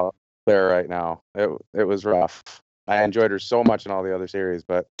don't know about Claire right now. It was rough. I enjoyed her so much in all the other series,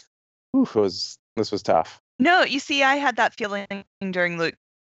 but this was tough. No, you see, I had that feeling during Luke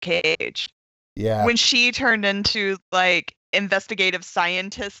Cage. Yeah. When she turned into, like, investigative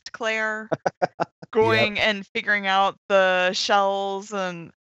scientist Claire, going and figuring out the shells,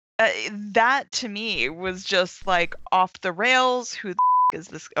 and that to me was just, like, off the rails. Who the is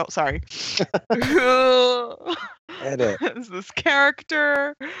this? Oh, sorry. Who Edit. is this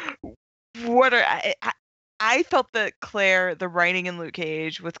character? What are I felt that Claire, the writing in Luke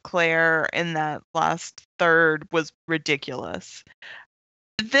Cage with Claire in that last third was ridiculous.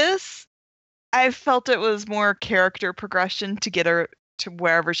 This, I felt it was more character progression to get her to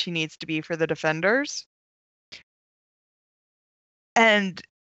wherever she needs to be for the Defenders. And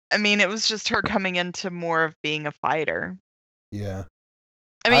I mean, it was just her coming into more of being a fighter. Yeah.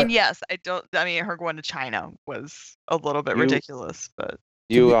 I mean, yes, I mean, her going to China was a little bit ridiculous, but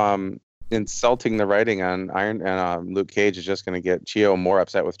insulting the writing on Iron and Luke Cage is just going to get Chio more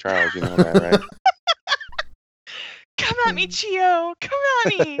upset with Charles. You know that, right? Come at me, Chio! Come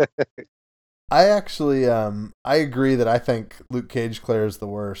at me! I actually, I agree that I think Luke Cage Claire is the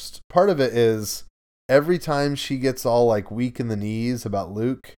worst. Part of it is every time she gets all like weak in the knees about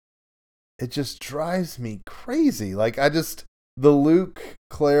Luke, it just drives me crazy. Like the Luke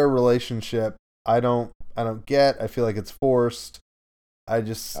Claire relationship, I don't get. I feel like it's forced. I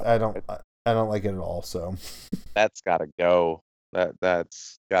don't like it at all. So that's got to go.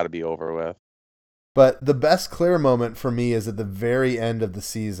 That's got to be over with. But the best Claire moment for me is at the very end of the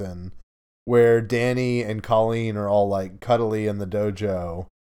season, where Danny and Colleen are all like cuddly in the dojo,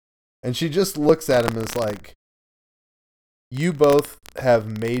 and she just looks at him and is like, "You both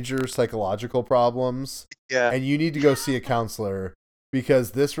have major psychological problems, and you need to go see a counselor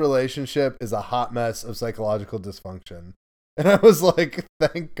because this relationship is a hot mess of psychological dysfunction." And I was like,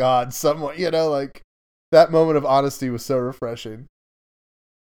 "Thank God, someone, you know, like that moment of honesty was so refreshing."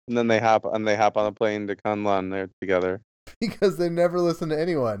 And then they hop on the plane to Kunlun. They're together. Because they never listen to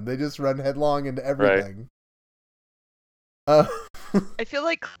anyone. They just run headlong into everything. Right. I feel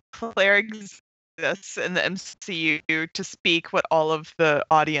like Claire exists in the MCU to speak what all of the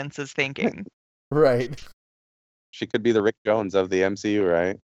audience is thinking. Right. She could be the Rick Jones of the MCU,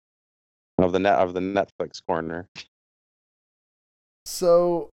 right? Of the Netflix corner.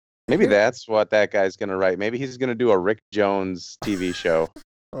 So maybe that's what that guy's gonna write. Maybe he's gonna do a Rick Jones TV show.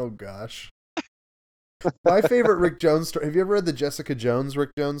 Oh gosh. My favorite Rick Jones story. Have you ever read the Jessica Jones Rick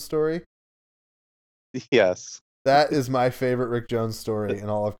Jones story? Yes. That is my favorite Rick Jones story in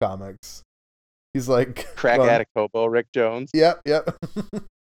all of comics. He's like, Crack going, addict hobo Rick Jones. yep.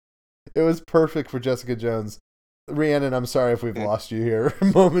 It was perfect for Jessica Jones. Rhiannon, I'm sorry if we've lost you here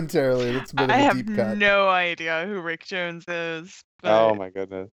momentarily. That's a bit of I a have deep cut. no idea who Rick Jones is, Oh but my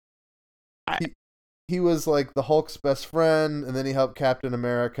goodness. He was like the Hulk's best friend, and then he helped Captain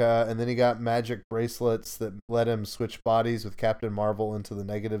America, and then he got magic bracelets that let him switch bodies with Captain Marvel into the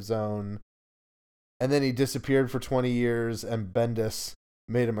negative zone. And then he disappeared for 20 years, and Bendis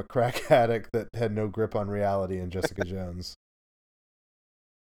made him a crack addict that had no grip on reality in Jessica Jones.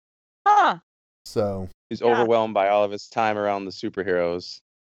 huh? So He's Yeah. overwhelmed by all of his time around the superheroes.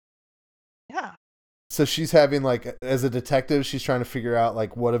 Yeah. so she's having like, as a detective, she's trying to figure out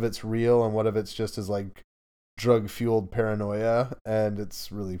like what of it's real and what of it's just as like drug fueled paranoia, and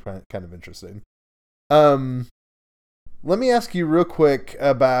it's really kind of interesting. Let me ask you real quick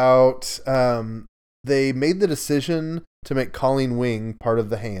about they made the decision to make Colleen Wing part of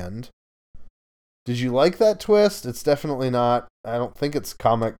the Hand. Did you like that twist? It's definitely not. I don't think it's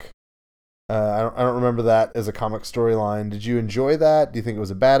comic. I don't remember that as a comic storyline. Did you enjoy that? Do you think it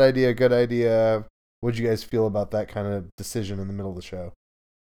was a bad idea, good idea? What did you guys feel about that kind of decision in the middle of the show?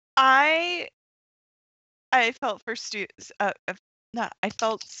 I felt I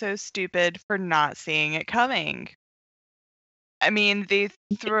felt so stupid for not seeing it coming. I mean, they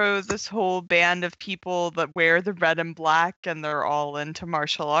throw this whole band of people that wear the red and black, and they're all into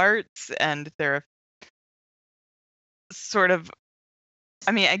martial arts, and they're sort of,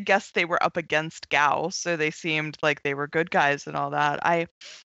 I mean, I guess they were up against Gao, so they seemed like they were good guys and all that. I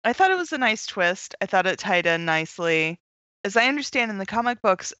thought it was a nice twist. I thought it tied in nicely. As I understand in the comic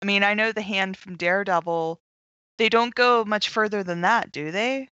books, I mean, I know the Hand from Daredevil, they don't go much further than that, do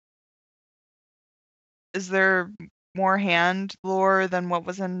they? Is there more Hand lore than what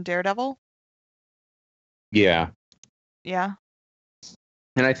was in Daredevil? Yeah. Yeah.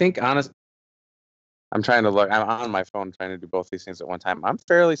 And I think I'm trying to look. I'm on my phone trying to do both these things at one time. I'm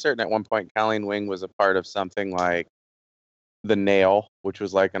fairly certain at one point Colleen Wing was a part of something like the Nail, which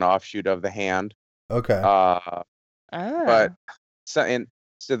was like an offshoot of the Hand. Okay. But Oh.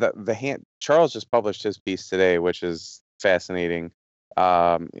 so the Hand, Charles just published his piece today, which is fascinating.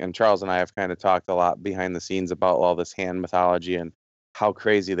 And Charles and I have kind of talked a lot behind the scenes about all this Hand mythology and how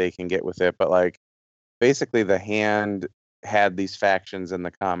crazy they can get with it. But like basically the Hand had these factions in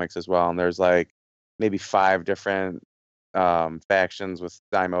the comics as well, and there's like maybe 5 different factions with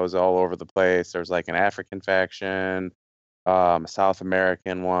Daimos all over the place. There's like an African faction, a South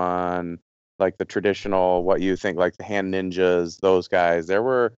American one, like the traditional what you think like the Hand Ninjas, those guys. They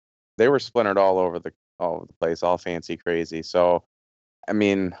were splintered all over the place, all fancy crazy. So I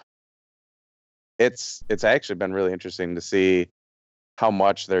mean, it's actually been really interesting to see how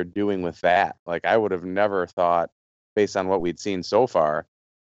much they're doing with that. Like I would have never thought, based on what we'd seen so far,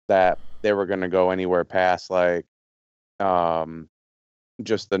 that they were going to go anywhere past like um,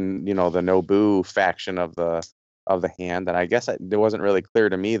 just the the Nobu faction of the Hand. And I guess it wasn't really clear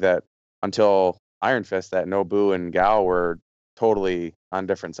to me that until Iron Fist that Nobu and Gao were totally on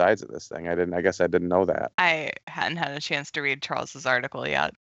different sides of this thing. I guess I didn't know that. I hadn't had a chance to read Charles's article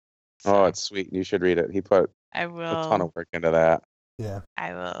yet. Oh, So it's sweet. You should read it. He put I a ton will. of work into that. Yeah.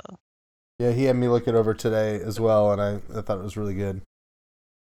 I will. Yeah, he had me look it over today as well, and I thought it was really good.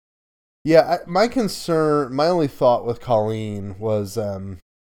 Yeah, my only thought with Colleen was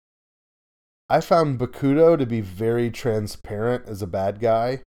I found Bakudo to be very transparent as a bad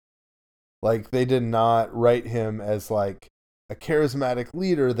guy. Like, they did not write him as, like, a charismatic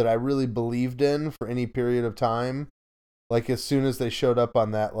leader that I really believed in for any period of time. Like, as soon as they showed up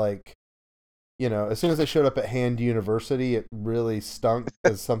on that, like, as soon as they showed up at Hand University, it really stunk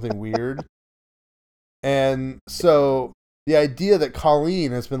as something weird. And so the idea that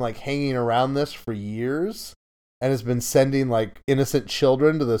Colleen has been like hanging around this for years and has been sending like innocent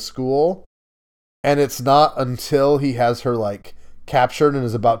children to the school, and it's not until he has her like captured and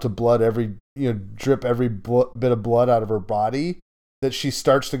is about to drip every bit of blood out of her body that she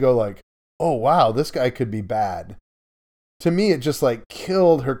starts to go like, oh wow, this guy could be bad. To me, it just like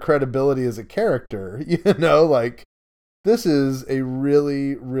killed her credibility as a character. Like, this is a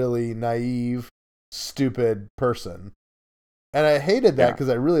really, really naive, stupid person. And I hated that because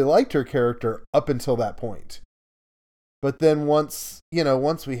I really liked her character up until that point. But then once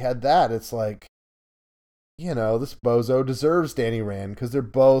we had that, it's like, this bozo deserves Danny Rand because they're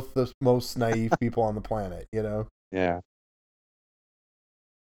both the most naive people on the planet, Yeah.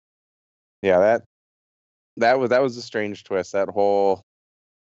 Yeah, that was a strange twist. That whole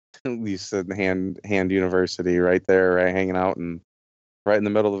you said Hand University right there, right, hanging out and right in the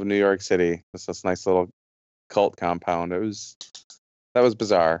middle of New York City. It's this nice little cult compound. That was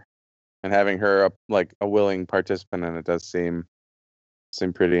bizarre, and having her like a willing participant in it does seem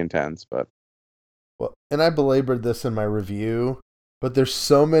pretty intense. But Well, and I belabored this in my review, but there's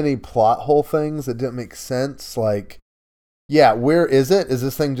so many plot hole things that didn't make sense. Like, yeah, where is it? Is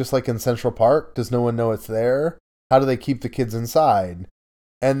this thing just like in Central Park? Does no one know it's there? How do they keep the kids inside?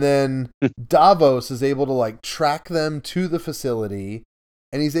 And then Davos is able to like track them to the facility,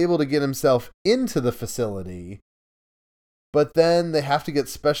 and he's able to get himself into the facility. But then they have to get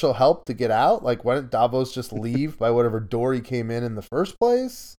special help to get out. Like, why didn't Davos just leave by whatever door he came in the first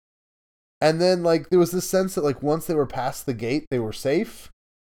place? And then, like, there was this sense that, like, once they were past the gate, they were safe.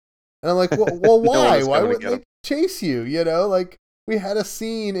 And I'm like, well No one why? was Why coming to wouldn't get they 'em. chase you? You know, like, we had a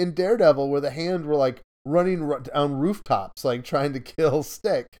scene in Daredevil where the Hand were, like, running down rooftops, like, trying to kill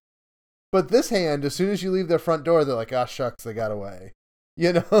Stick. But this Hand, as soon as you leave their front door, they're like, ah, shucks, they got away.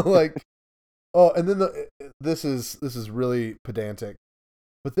 You know, like, oh, and then this is really pedantic.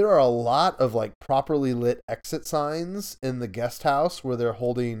 But there are a lot of, like, properly lit exit signs in the guest house where they're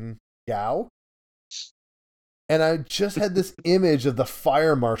holding Gao. And I just had this image of the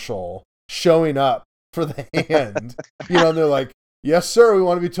fire marshal showing up for the Hand. You know, and they're like, yes, sir, we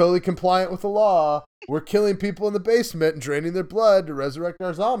want to be totally compliant with the law. We're killing people in the basement and draining their blood to resurrect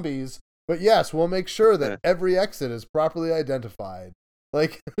our zombies. But yes, we'll make sure that every exit is properly identified.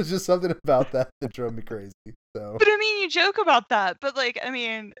 Like, it was just something about that drove me crazy. So, But I mean, you joke about that, but like, I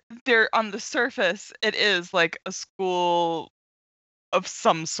mean, they're on the surface, it is like a school of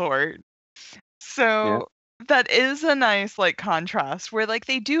some sort. So that is a nice like contrast where like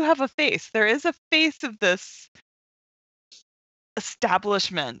they do have a face. There is a face of this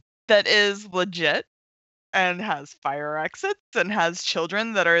establishment that is legit and has fire exits and has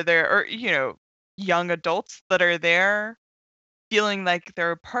children that are there, or young adults that are there feeling like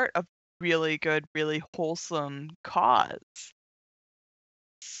they're a part of really good, really wholesome cause.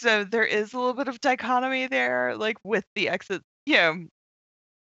 So there is a little bit of dichotomy there, like with the exit.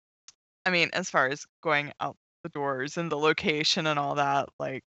 I mean, as far as going out the doors and the location and all that,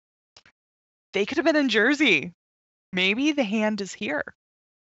 like they could have been in Jersey. Maybe the Hand is here.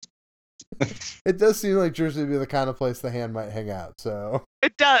 it does seem like Jersey would be the kind of place the Hand might hang out. So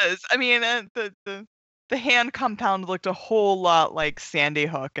It does. I mean, the Hand compound looked a whole lot like Sandy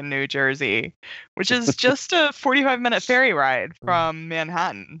Hook in New Jersey, which is just a 45-minute ferry ride from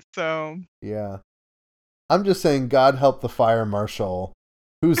Manhattan. So yeah, I'm just saying, God help the fire marshal,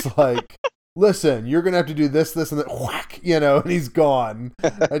 who's like, listen, you're gonna have to do this, and that. Whack, and he's gone.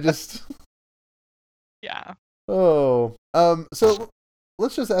 I just, yeah. oh, so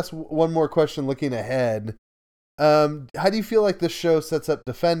let's just ask one more question. Looking ahead, how do you feel like this show sets up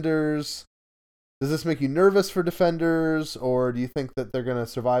Defenders? Does this make you nervous for Defenders, or do you think that they're gonna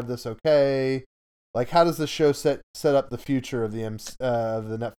survive this okay? Like, how does the show set up the future of the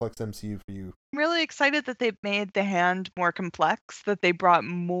Netflix MCU for you? I'm really excited that they've made the Hand more complex, that they brought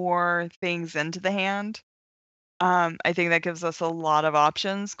more things into the Hand. I think that gives us a lot of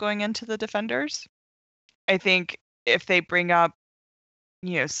options going into the Defenders. I think if they bring up,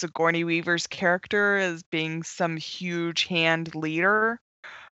 Sigourney Weaver's character as being some huge Hand leader,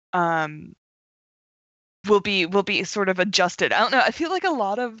 will be sort of adjusted. I don't know. I feel like a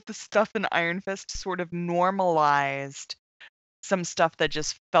lot of the stuff in Iron Fist sort of normalized some stuff that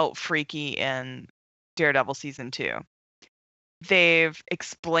just felt freaky in Daredevil season 2. They've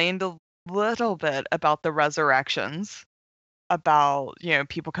explained a little bit about the resurrections, about,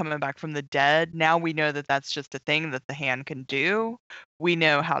 people coming back from the dead. Now we know that that's just a thing that the Hand can do. We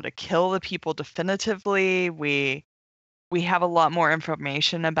know how to kill the people definitively. We have a lot more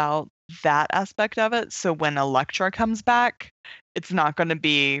information about that aspect of it. So when Elektra comes back, it's not going to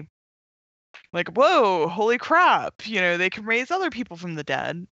be like, whoa, holy crap, they can raise other people from the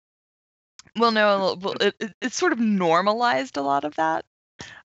dead. Well, no, it sort of normalized a lot of that.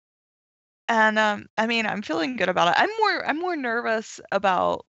 And I mean, I'm feeling good about it. I'm more nervous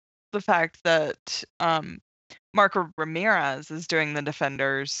about the fact that Marco Ramirez is doing the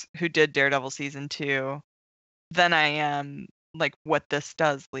Defenders, who did Daredevil season 2, than I am like what this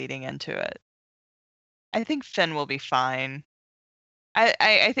does leading into it. I think Finn will be fine.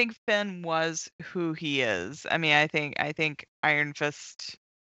 I think Finn was who he is. I mean, I think Iron Fist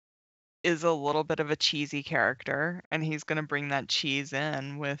is a little bit of a cheesy character, and he's going to bring that cheese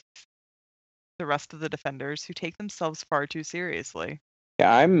in with the rest of the Defenders who take themselves far too seriously.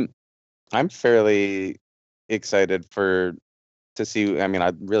 Yeah, I'm fairly excited to see. I mean,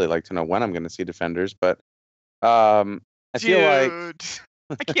 I'd really like to know when I'm going to see Defenders, but I feel like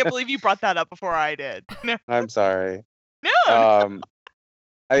I can't believe you brought that up before I did. No. I'm sorry. No.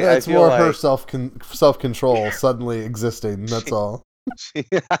 It's feel more like her self control suddenly existing. That's all.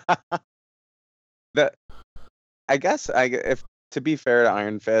 that I guess if to be fair to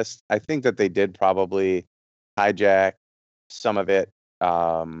Iron Fist, I think that they did probably hijack some of it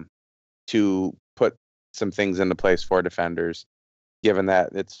to put some things into place for Defenders, given that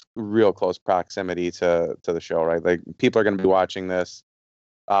it's real close proximity to the show, right? Like people are going to be watching this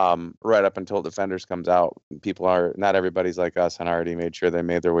right up until Defenders comes out. People are not everybody's like us and already made sure they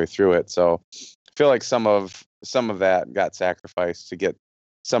made their way through it. So I feel like some of that got sacrificed to get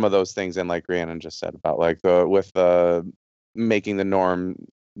some of those things in, like Rhiannon just said about like the making the Norm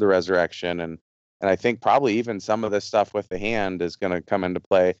the resurrection, and I think probably even some of this stuff with the hand is going to come into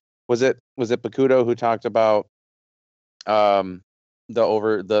play. Was it Bakuto who talked about the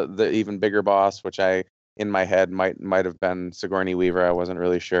even bigger boss, which I in my head might have been Sigourney Weaver. I wasn't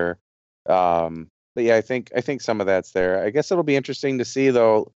really sure. But yeah, I think some of that's there. I guess it'll be interesting to see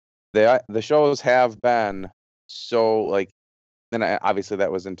though. The shows have been so like, and obviously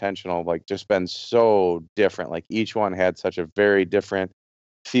that was intentional. Like just been so different. Like each one had such a very different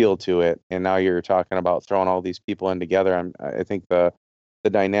feel to it. And now you're talking about throwing all these people in together. I think the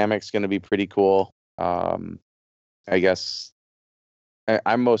dynamic's going to be pretty cool. I guess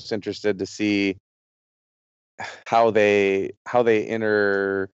I'm most interested to see how they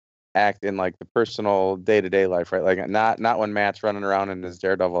interact in like the personal day-to-day life, right? Like not when Matt's running around in his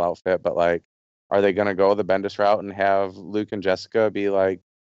Daredevil outfit, but like, are they gonna go the Bendis route and have Luke and Jessica be like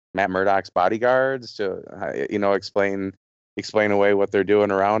Matt Murdock's bodyguards to explain away what they're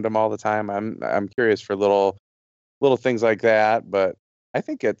doing around him all the time? I'm curious for little things like that, but I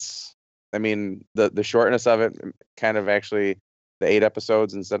think I mean the shortness of it kind of actually, the 8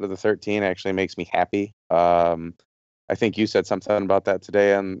 episodes instead of the 13 actually makes me happy. I think you said something about that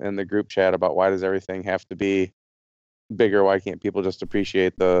today in the group chat about why does everything have to be bigger? Why can't people just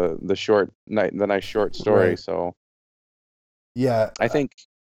appreciate the nice short story? Right. So yeah, I think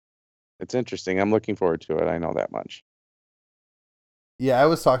it's interesting. I'm looking forward to it. I know that much. Yeah, I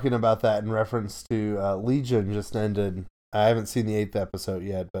was talking about that in reference to Legion just ended. I haven't seen the 8th episode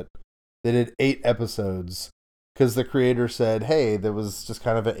yet, but they did 8 episodes because the creator said, hey, there was just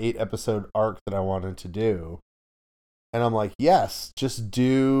kind of an 8 episode arc that I wanted to do. And I'm like, yes, just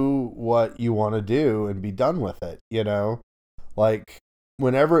do what you want to do and be done with it, Like,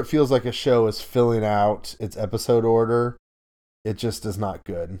 whenever it feels like a show is filling out its episode order, it just is not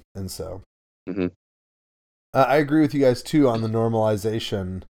good. And so, I agree with you guys, too, on the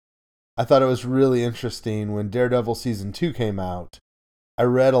normalization. I thought it was really interesting when Daredevil Season 2 came out. I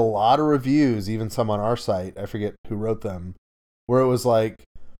read a lot of reviews, even some on our site, I forget who wrote them, where it was like,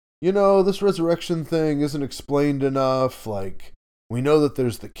 this resurrection thing isn't explained enough. Like, we know that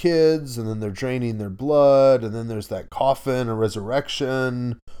there's the kids, and then they're draining their blood, and then there's that coffin, a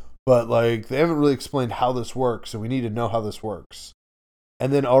resurrection, but, like, they haven't really explained how this works, and we need to know how this works.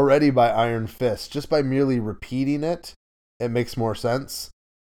 And then already by Iron Fist, just by merely repeating it, it makes more sense.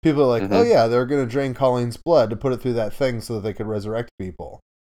 People are like, oh yeah, they're going to drain Colleen's blood to put it through that thing so that they could resurrect people.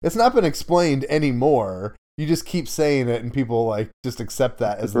 It's not been explained anymore. You just keep saying it and people like just accept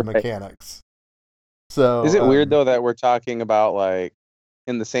that as the mechanics. So is it weird though that we're talking about like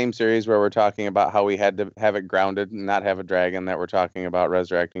in the same series where we're talking about how we had to have it grounded and not have a dragon, that we're talking about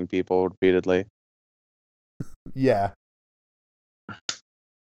resurrecting people repeatedly? Yeah.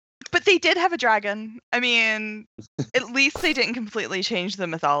 But they did have a dragon. I mean, at least they didn't completely change the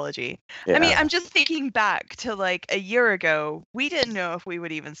mythology. Yeah. I mean, I'm just thinking back to like a year ago. We didn't know if we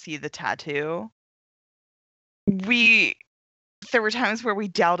would even see the tattoo. There were times where we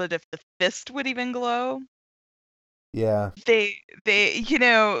doubted if the fist would even glow. Yeah. They did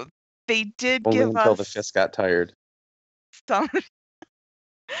only give until us the fist got tired.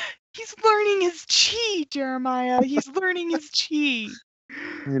 He's learning his chi, Jeremiah. He's learning his chi.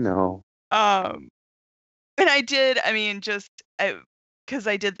 I know. And I did, because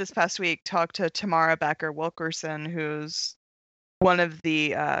I did this past week talk to Tamara Becker Wilkerson, who's one of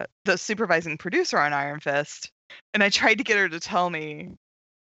the supervising producer on Iron Fist, and I tried to get her to tell me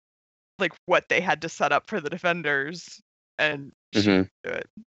like what they had to set up for the Defenders, and she wouldn't do it.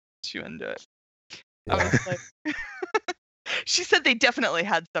 She wouldn't do it. Yeah. I was like, she said they definitely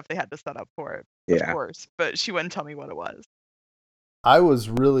had stuff they had to set up for it, of course, but she wouldn't tell me what it was. I was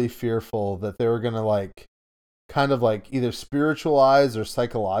really fearful that they were gonna like kind of like either spiritualize or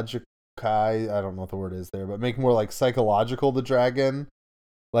psychological. I don't know what the word is there, but make more like psychological the dragon.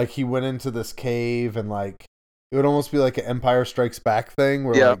 Like he went into this cave and like it would almost be like an Empire Strikes Back thing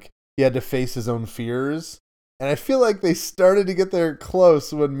where like he had to face his own fears. And I feel like they started to get there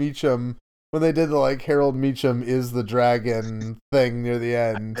close when Meacham when they did the like Harold Meacham is the dragon thing near the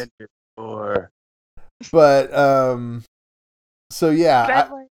I've end. been here before. But so But yeah,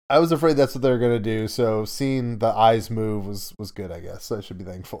 I like, I was afraid that's what they were gonna do. So seeing the eyes move was good, I guess. So I should be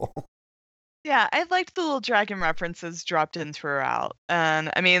thankful. yeah, I liked the little dragon references dropped in throughout.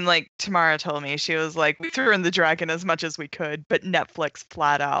 And I mean, like Tamara told me, she was like, we threw in the dragon as much as we could, but Netflix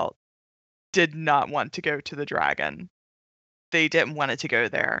flat out did not want to go to the dragon. They didn't want it to go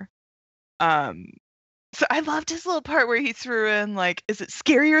there. So I loved his little part where he threw in like, is it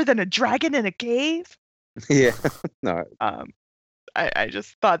scarier than a dragon in a cave? Yeah. No. I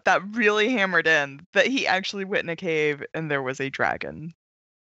just thought that really hammered in that he actually went in a cave and there was a dragon.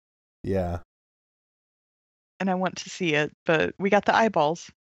 Yeah. And I want to see it, but we got the eyeballs.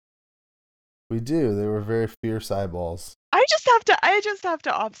 We do. They were very fierce eyeballs. I just have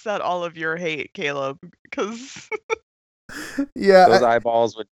to offset all of your hate, Caleb, because Yeah, Those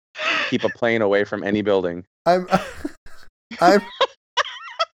eyeballs would keep a plane away from any building. I'm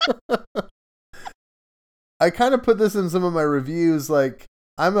I kind of put this in some of my reviews. Like,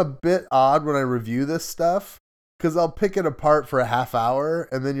 I'm a bit odd when I review this stuff because I'll pick it apart for a half hour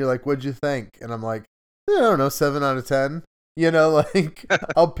and then you're like, what'd you think? And I'm like, I don't know, 7 out of 10. You know, like,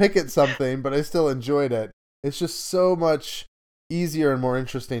 I'll pick at something, but I still enjoyed it. It's just so much easier and more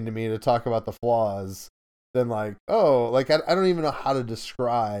interesting to me to talk about the flaws than, like, oh, like, I don't even know how to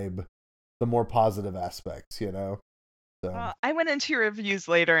describe the more positive aspects, you know? So, I went into your reviews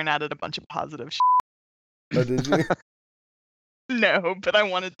later and added a bunch of positive oh, did you? No, but I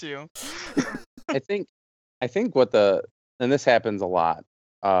wanted to. I think and this happens a lot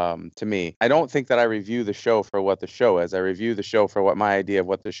to me. I don't think that I review the show for what the show is. I review the show for what my idea of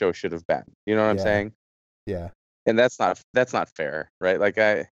what the show should have been. You know what I'm Yeah. saying? Yeah. And that's not fair, right? Like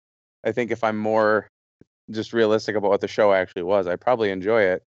I think if I'm more just realistic about what the show actually was, I probably enjoy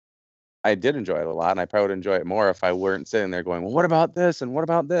it. I did enjoy it a lot, and I probably would enjoy it more if I weren't sitting there going, well, what about this and what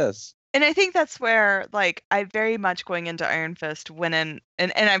about this? And I think that's where, like, I very much going into Iron Fist went in,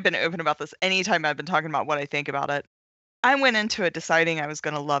 and I've been open about this anytime I've been talking about what I think about it. I went into it deciding I was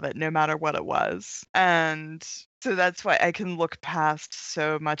going to love it no matter what it was. And so that's why I can look past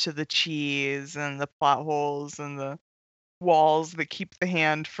so much of the cheese and the plot holes and the walls that keep the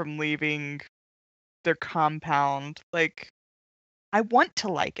hand from leaving their compound. Like, I want to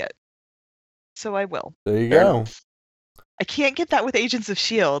like it. So I will. There you Fair go. enough. I can't get that with Agents of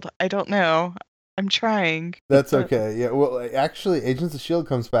S.H.I.E.L.D. I don't know. I'm trying. That's but- okay. Yeah. Well, actually, Agents of S.H.I.E.L.D.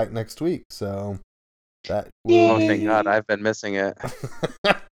 comes back next week, so that Oh, will. thank God, I've been missing it.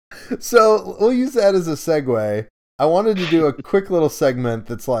 So we'll use that as a segue. I wanted to do a quick little segment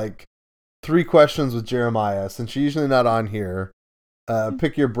that's like 3 questions with Jeremiah, since you're usually not on here.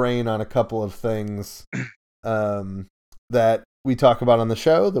 Pick your brain on a couple of things that we talk about on the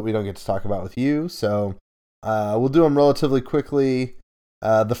show that we don't get to talk about with you. So we'll do them relatively quickly.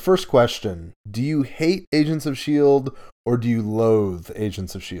 The first question: do you hate Agents of S.H.I.E.L.D. or do you loathe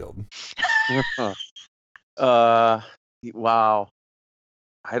Agents of S.H.I.E.L.D.? Wow.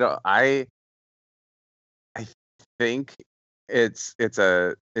 I think it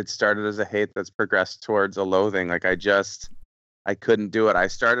started as a hate that's progressed towards a loathing. Like I couldn't do it. I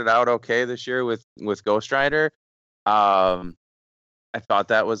started out okay this year with Ghost Rider. I thought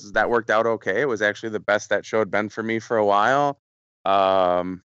that worked out okay. It was actually the best that show had been for me for a while.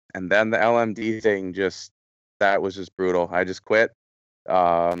 And then the LMD thing that was just brutal. I just quit.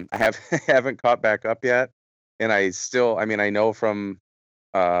 I haven't caught back up yet. And I know from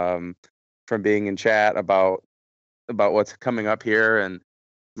being in chat about what's coming up here, and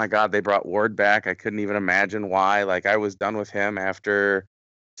my God, they brought Ward back. I couldn't even imagine why. Like, I was done with him after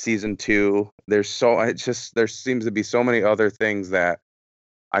season 2. There seems to be so many other things that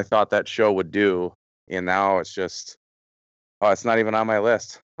I thought that show would do, and now it's just, it's not even on my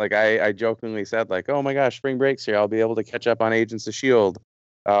list. Like, I jokingly said, like, oh my gosh, spring break's here, I'll be able to catch up on Agents of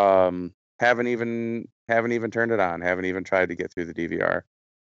S.H.I.E.L.D. Haven't even turned it on. Haven't even tried to get through the DVR.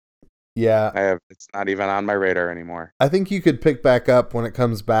 Yeah, It's not even on my radar anymore. I think you could pick back up when it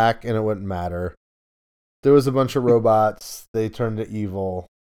comes back, and it wouldn't matter. There was a bunch of robots. They turned to evil.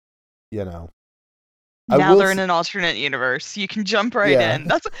 You know. Now they're in an alternate universe. You can jump right in.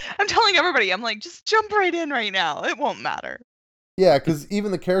 I'm telling everybody. I'm like, just jump right in right now. It won't matter. Yeah, because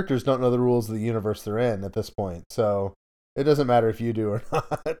even the characters don't know the rules of the universe they're in at this point. So it doesn't matter if you do or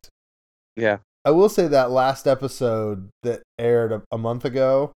not. Yeah. I will say that last episode that aired a month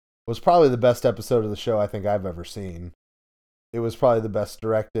ago was probably the best episode of the show I think I've ever seen. It was probably the best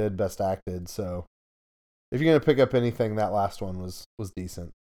directed, best acted. So if you're going to pick up anything, that last one was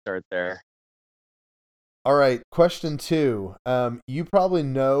decent. Start there. All right, question 2. You probably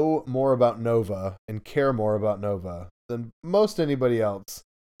know more about Nova and care more about Nova than most anybody else.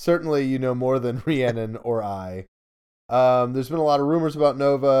 Certainly, you know more than Rhiannon or I. There's been a lot of rumors about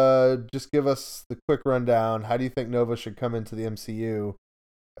Nova. Just give us the quick rundown. How do you think Nova should come into the MCU?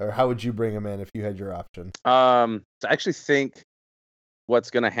 Or how would you bring him in if you had your option? I actually think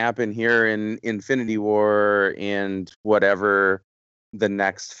what's going to happen here in Infinity War and whatever the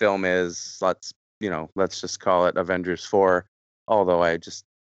next film is, let's just call it Avengers 4. Although I just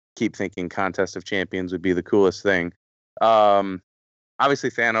keep thinking Contest of Champions would be the coolest thing.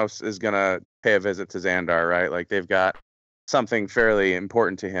 Obviously Thanos is going to pay a visit to Xandar, right? Like they've got something fairly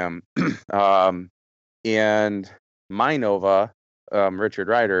important to him. And my Nova, Richard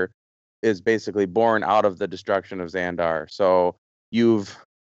Rider, is basically born out of the destruction of Xandar. So you've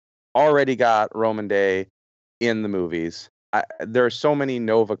already got Roman Day in the movies. There are so many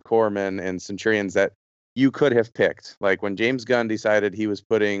Nova Corpsmen and Centurions that you could have picked. Like when James Gunn decided he was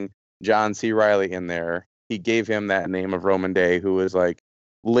putting John C. Reilly in there, he gave him that name of Roman Day, who was like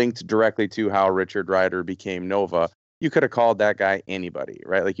linked directly to how Richard Rider became Nova. You could have called that guy anybody,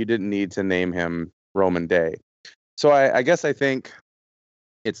 right? Like you didn't need to name him Roman Day. So I guess I think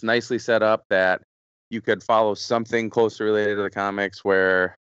it's nicely set up that you could follow something closely related to the comics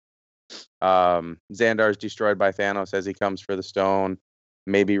where Xandar is destroyed by Thanos as he comes for the stone.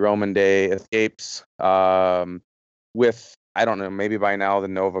 Maybe Roman Day escapes with, I don't know, maybe by now the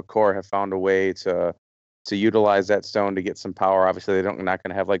Nova Corps have found a way to utilize that stone to get some power. Obviously, they're not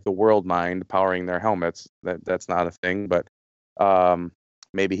going to have like the World Mind powering their helmets. That's not a thing. But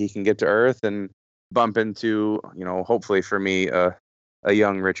maybe he can get to Earth and bump into, hopefully for me, a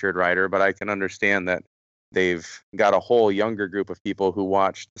young Richard Rider. But I can understand that they've got a whole younger group of people who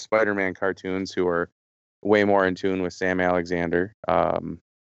watched the Spider-Man cartoons who are way more in tune with Sam Alexander.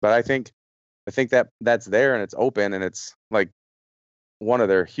 But I think that that's there and it's open and it's like one of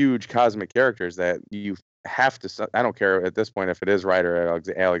their huge cosmic characters that you have to. I don't care at this point if it is Rider or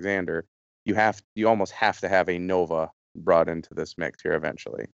Alexander. You almost have to have a Nova brought into this mix here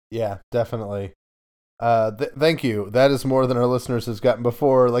eventually. Yeah, definitely. Thank you. That is more than our listeners has gotten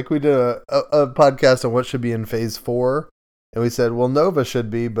before. Like we did a podcast on what should be in Phase 4, and we said, well, Nova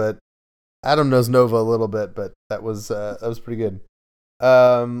should be, but Adam knows Nova a little bit, but that was pretty good.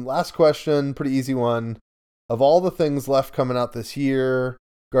 Last question, pretty easy one. Of all the things left coming out this year,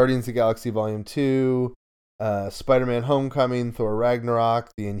 Guardians of the Galaxy Volume 2, Spider-Man Homecoming, Thor Ragnarok,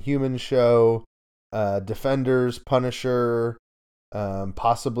 The Inhuman Show, Defenders, Punisher,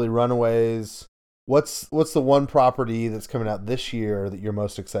 possibly Runaways. What's the one property that's coming out this year that you're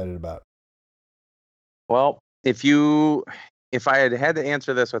most excited about? Well, if I had to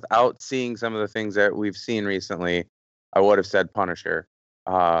answer this without seeing some of the things that we've seen recently, I would have said Punisher.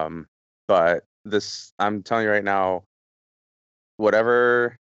 But this, I'm telling you right now,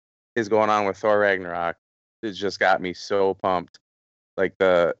 whatever is going on with Thor Ragnarok, it's just got me so pumped. Like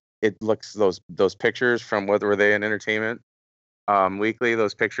it looks those pictures from what were they in Entertainment Weekly?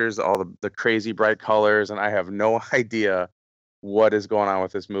 Those pictures, all the crazy bright colors, and I have no idea what is going on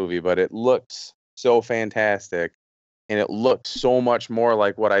with this movie, but it looks so fantastic, and it looks so much more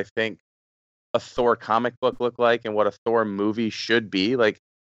like what I think a Thor comic book looked like and what a Thor movie should be. Like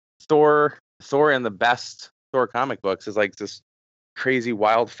Thor in the best Thor comic books is like this crazy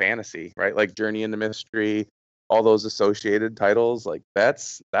wild fantasy, right? Like Journey into Mystery, all those associated titles. Like that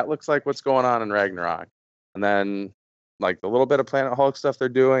looks like what's going on in Ragnarok. And then like the little bit of Planet Hulk stuff they're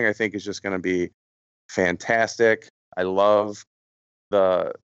doing, I think is just going to be fantastic. I love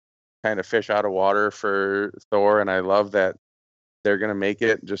the kind of fish out of water for Thor, and I love that they're going to make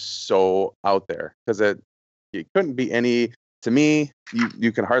it just so out there because it couldn't be any. To me,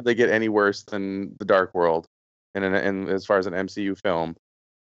 you can hardly get any worse than The Dark World, and as far as an MCU film.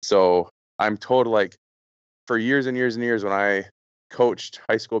 So I'm told like for years and years and years when I coached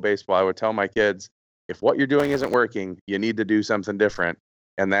high school baseball, I would tell my kids, if what you're doing isn't working, you need to do something different.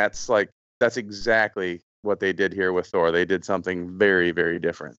 And that's exactly what they did here with Thor. They did something very, very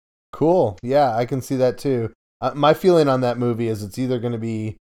different. Cool. Yeah, I can see that too. My feeling on that movie is it's either going to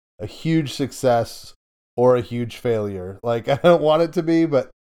be a huge success or a huge failure. Like, I don't want it to be, but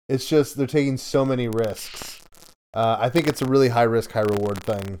it's just they're taking so many risks. I think it's a really high risk, high reward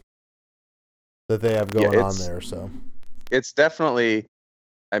thing that they have going on there. So it's definitely,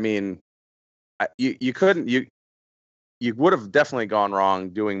 I mean, you would have definitely gone wrong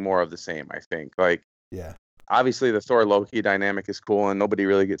doing more of the same, I think. Like, yeah, obviously the Thor Loki dynamic is cool and nobody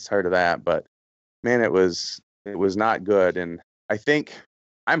really gets tired of that, but man, it was not good. And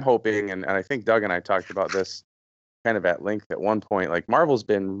I'm hoping, and I think Doug and I talked about this kind of at length at one point, like Marvel's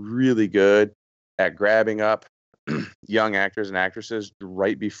been really good at grabbing up young actors and actresses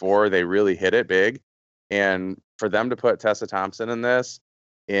right before they really hit it big. And for them to put Tessa Thompson in this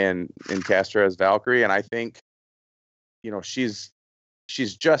and cast her as Valkyrie, and I think, she's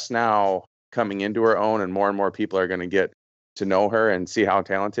just now coming into her own, and more people are going to get to know her and see how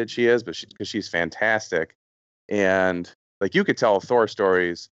talented she is, because she's fantastic. And like, you could tell Thor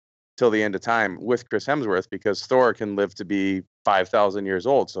stories till the end of time with Chris Hemsworth, because Thor can live to be 5,000 years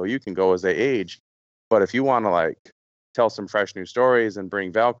old, so you can go as they age. But if you want to like tell some fresh new stories and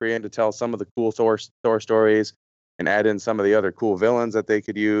bring Valkyrie in to tell some of the cool Thor stories and add in some of the other cool villains that they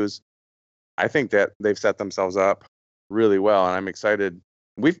could use, I think that they've set themselves up really well, and I'm excited.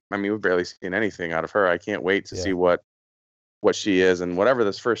 We've barely seen anything out of her. I can't wait to see what she is, and whatever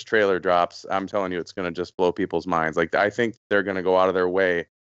this first trailer drops, I'm telling you, it's going to just blow people's minds. Like, I think they're going to go out of their way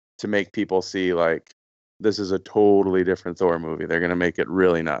to make people see, like, this is a totally different Thor movie. They're going to make it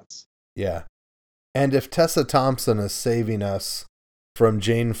really nuts. Yeah. And if Tessa Thompson is saving us from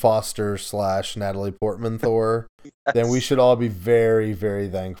Jane Foster / Natalie Portman Thor, Yes. then we should all be very, very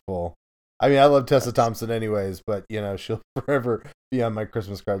thankful. I mean, I love Tessa Thompson anyways, but, she'll forever be on my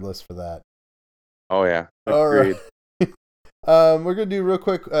Christmas card list for that. Oh, yeah. All Agreed. right. We're going to do real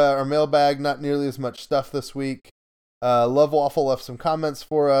quick our mailbag. Not nearly as much stuff this week. Love Waffle left some comments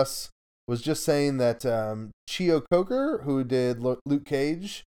for us. Was just saying that Chio Coker, who did Luke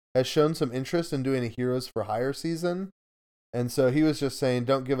Cage, has shown some interest in doing a Heroes for Hire season. And so he was just saying,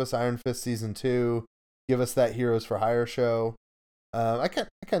 don't give us Iron Fist season 2. Give us that Heroes for Hire show. I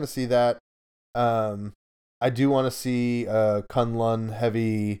kind of see that. I do want to see a Kunlun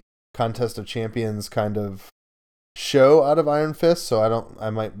heavy Contest of Champions kind of show out of Iron Fist, so I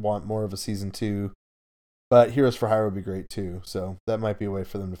might want more of a season 2. But Heroes for Hire would be great too, so that might be a way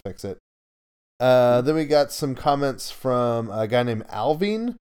for them to fix it. Then we got some comments from a guy named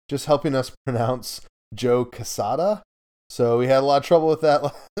Alvin, just helping us pronounce Joe Quesada. So we had a lot of trouble with that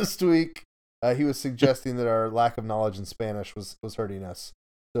last week. He was suggesting that our lack of knowledge in Spanish was hurting us.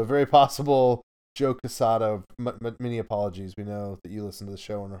 So very possible, Joe Quesada. Many apologies. We know that you listen to the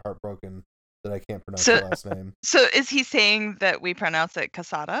show and are heartbroken that I can't pronounce your last name. So is he saying that we pronounce it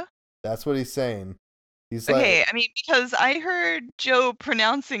Quesada? That's what he's saying. He's Okay, like, I mean, because I heard Joe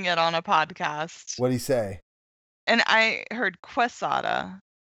pronouncing it on a podcast, what'd he say? and I heard Quesada,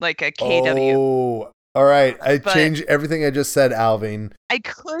 like a KW. Oh, all right. I But- changed everything I just said, Alvin. I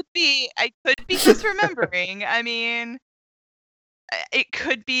could be misremembering. I mean, it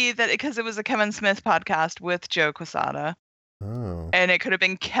could be that because it was a Kevin Smith podcast with Joe Quesada, Oh. and it could have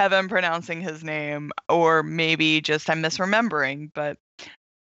been Kevin pronouncing his name, or maybe just I'm misremembering. But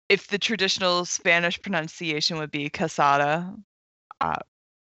if the traditional Spanish pronunciation would be Quesada,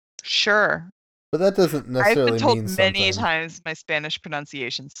 sure. But that doesn't I've necessarily been told mean many something. times my Spanish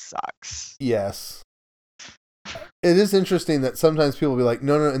pronunciation sucks. Yes. It is interesting that sometimes people will be like,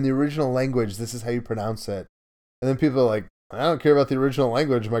 no, in the original language, this is how you pronounce it. And then people are like, I don't care about the original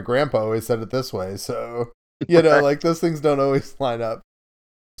language. My grandpa always said it this way. So, like those things don't always line up.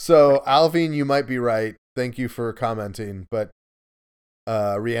 So, Alvin, you might be right. Thank you for commenting. But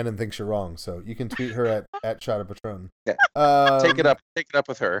Rhiannon thinks you're wrong. So you can tweet her at Shot of Patron. Yeah. Take it up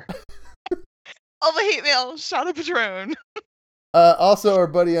with her. All the hate mail, Shot of Patron. Also, our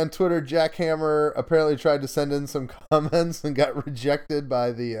buddy on Twitter, Jack Hammer, apparently tried to send in some comments and got rejected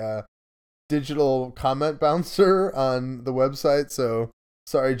by the digital comment bouncer on the website. So,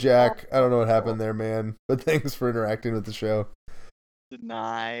 sorry, Jack. I don't know what happened there, man. But thanks for interacting with the show.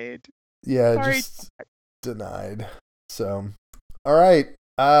 Denied. Yeah, Sorry. just denied. So, all right.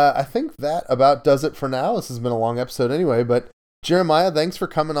 I think that about does it for now. This has been a long episode anyway, but Jeremiah, thanks for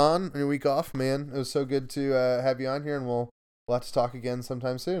coming on your week off, man. It was so good to have you on here, and we'll have to talk again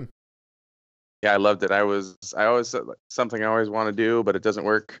sometime soon. Yeah, I loved it. I always something I always want to do, but it doesn't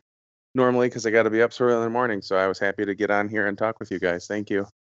work normally because I got to be up so early in the morning. So I was happy to get on here and talk with you guys. Thank you.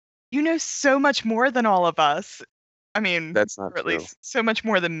 You know so much more than all of us. I mean, That's not or at true. least so much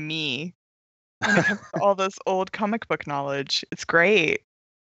more than me. When it comes to all this old comic book knowledge, it's great.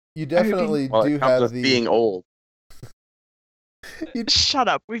 You definitely Well, do it comes have with the being old. Shut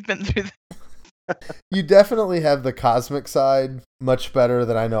up. We've been through that. You definitely have the cosmic side much better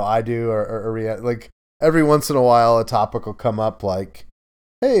than I know I do, or like every once in a while a topic will come up like,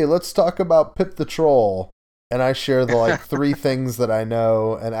 hey, let's talk about Pip the Troll, and I share the like 3 things that I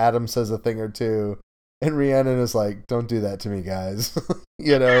know, and Adam says a thing or two, and Rhiannon is like, don't do that to me, guys.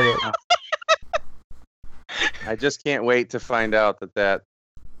 I just can't wait to find out that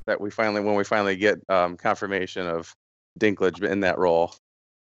when we finally get confirmation of Dinklage in that role.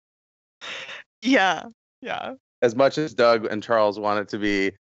 Yeah. As much as Doug and Charles want it to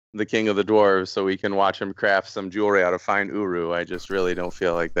be the king of the dwarves so we can watch him craft some jewelry out of fine uru. I just really don't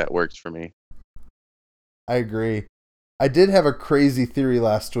feel like that works for me. I agree. I did have a crazy theory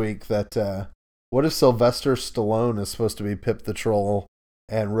last week that what if Sylvester Stallone is supposed to be Pip the Troll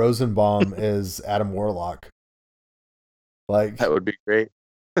and Rosenbaum is Adam Warlock? Like, that would be great.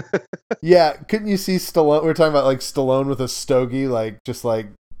 Yeah, couldn't you see Stallone? We were talking about like Stallone with a stogie, like just like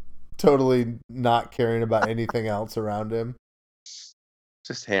totally not caring about anything else around him.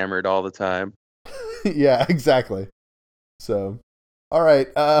 Just hammered all the time. Yeah, exactly. So, all right,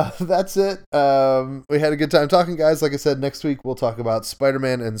 that's it. We had a good time talking, guys. Like I said, next week we'll talk about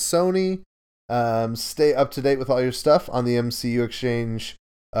Spider-Man and Sony. Stay up to date with all your stuff on the MCU Exchange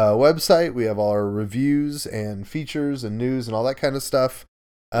website. We have all our reviews and features and news and all that kind of stuff.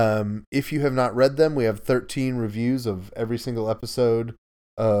 If you have not read them, we have 13 reviews of every single episode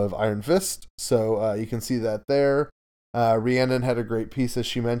of Iron Fist, so you can see that there. Rhiannon had a great piece, as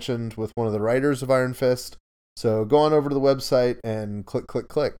she mentioned, with one of the writers of Iron Fist. So go on over to the website and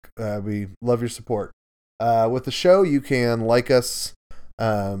click. We love your support. With the show, you can like us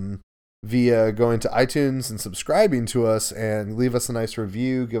via going to iTunes and subscribing to us and leave us a nice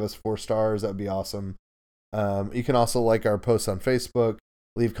review. Give us 4 stars. That would be awesome. You can also like our posts on Facebook,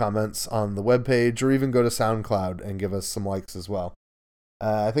 leave comments on the webpage, or even go to SoundCloud and give us some likes as well.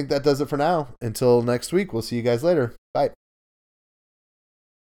 I think that does it for now. Until next week, we'll see you guys later. Bye.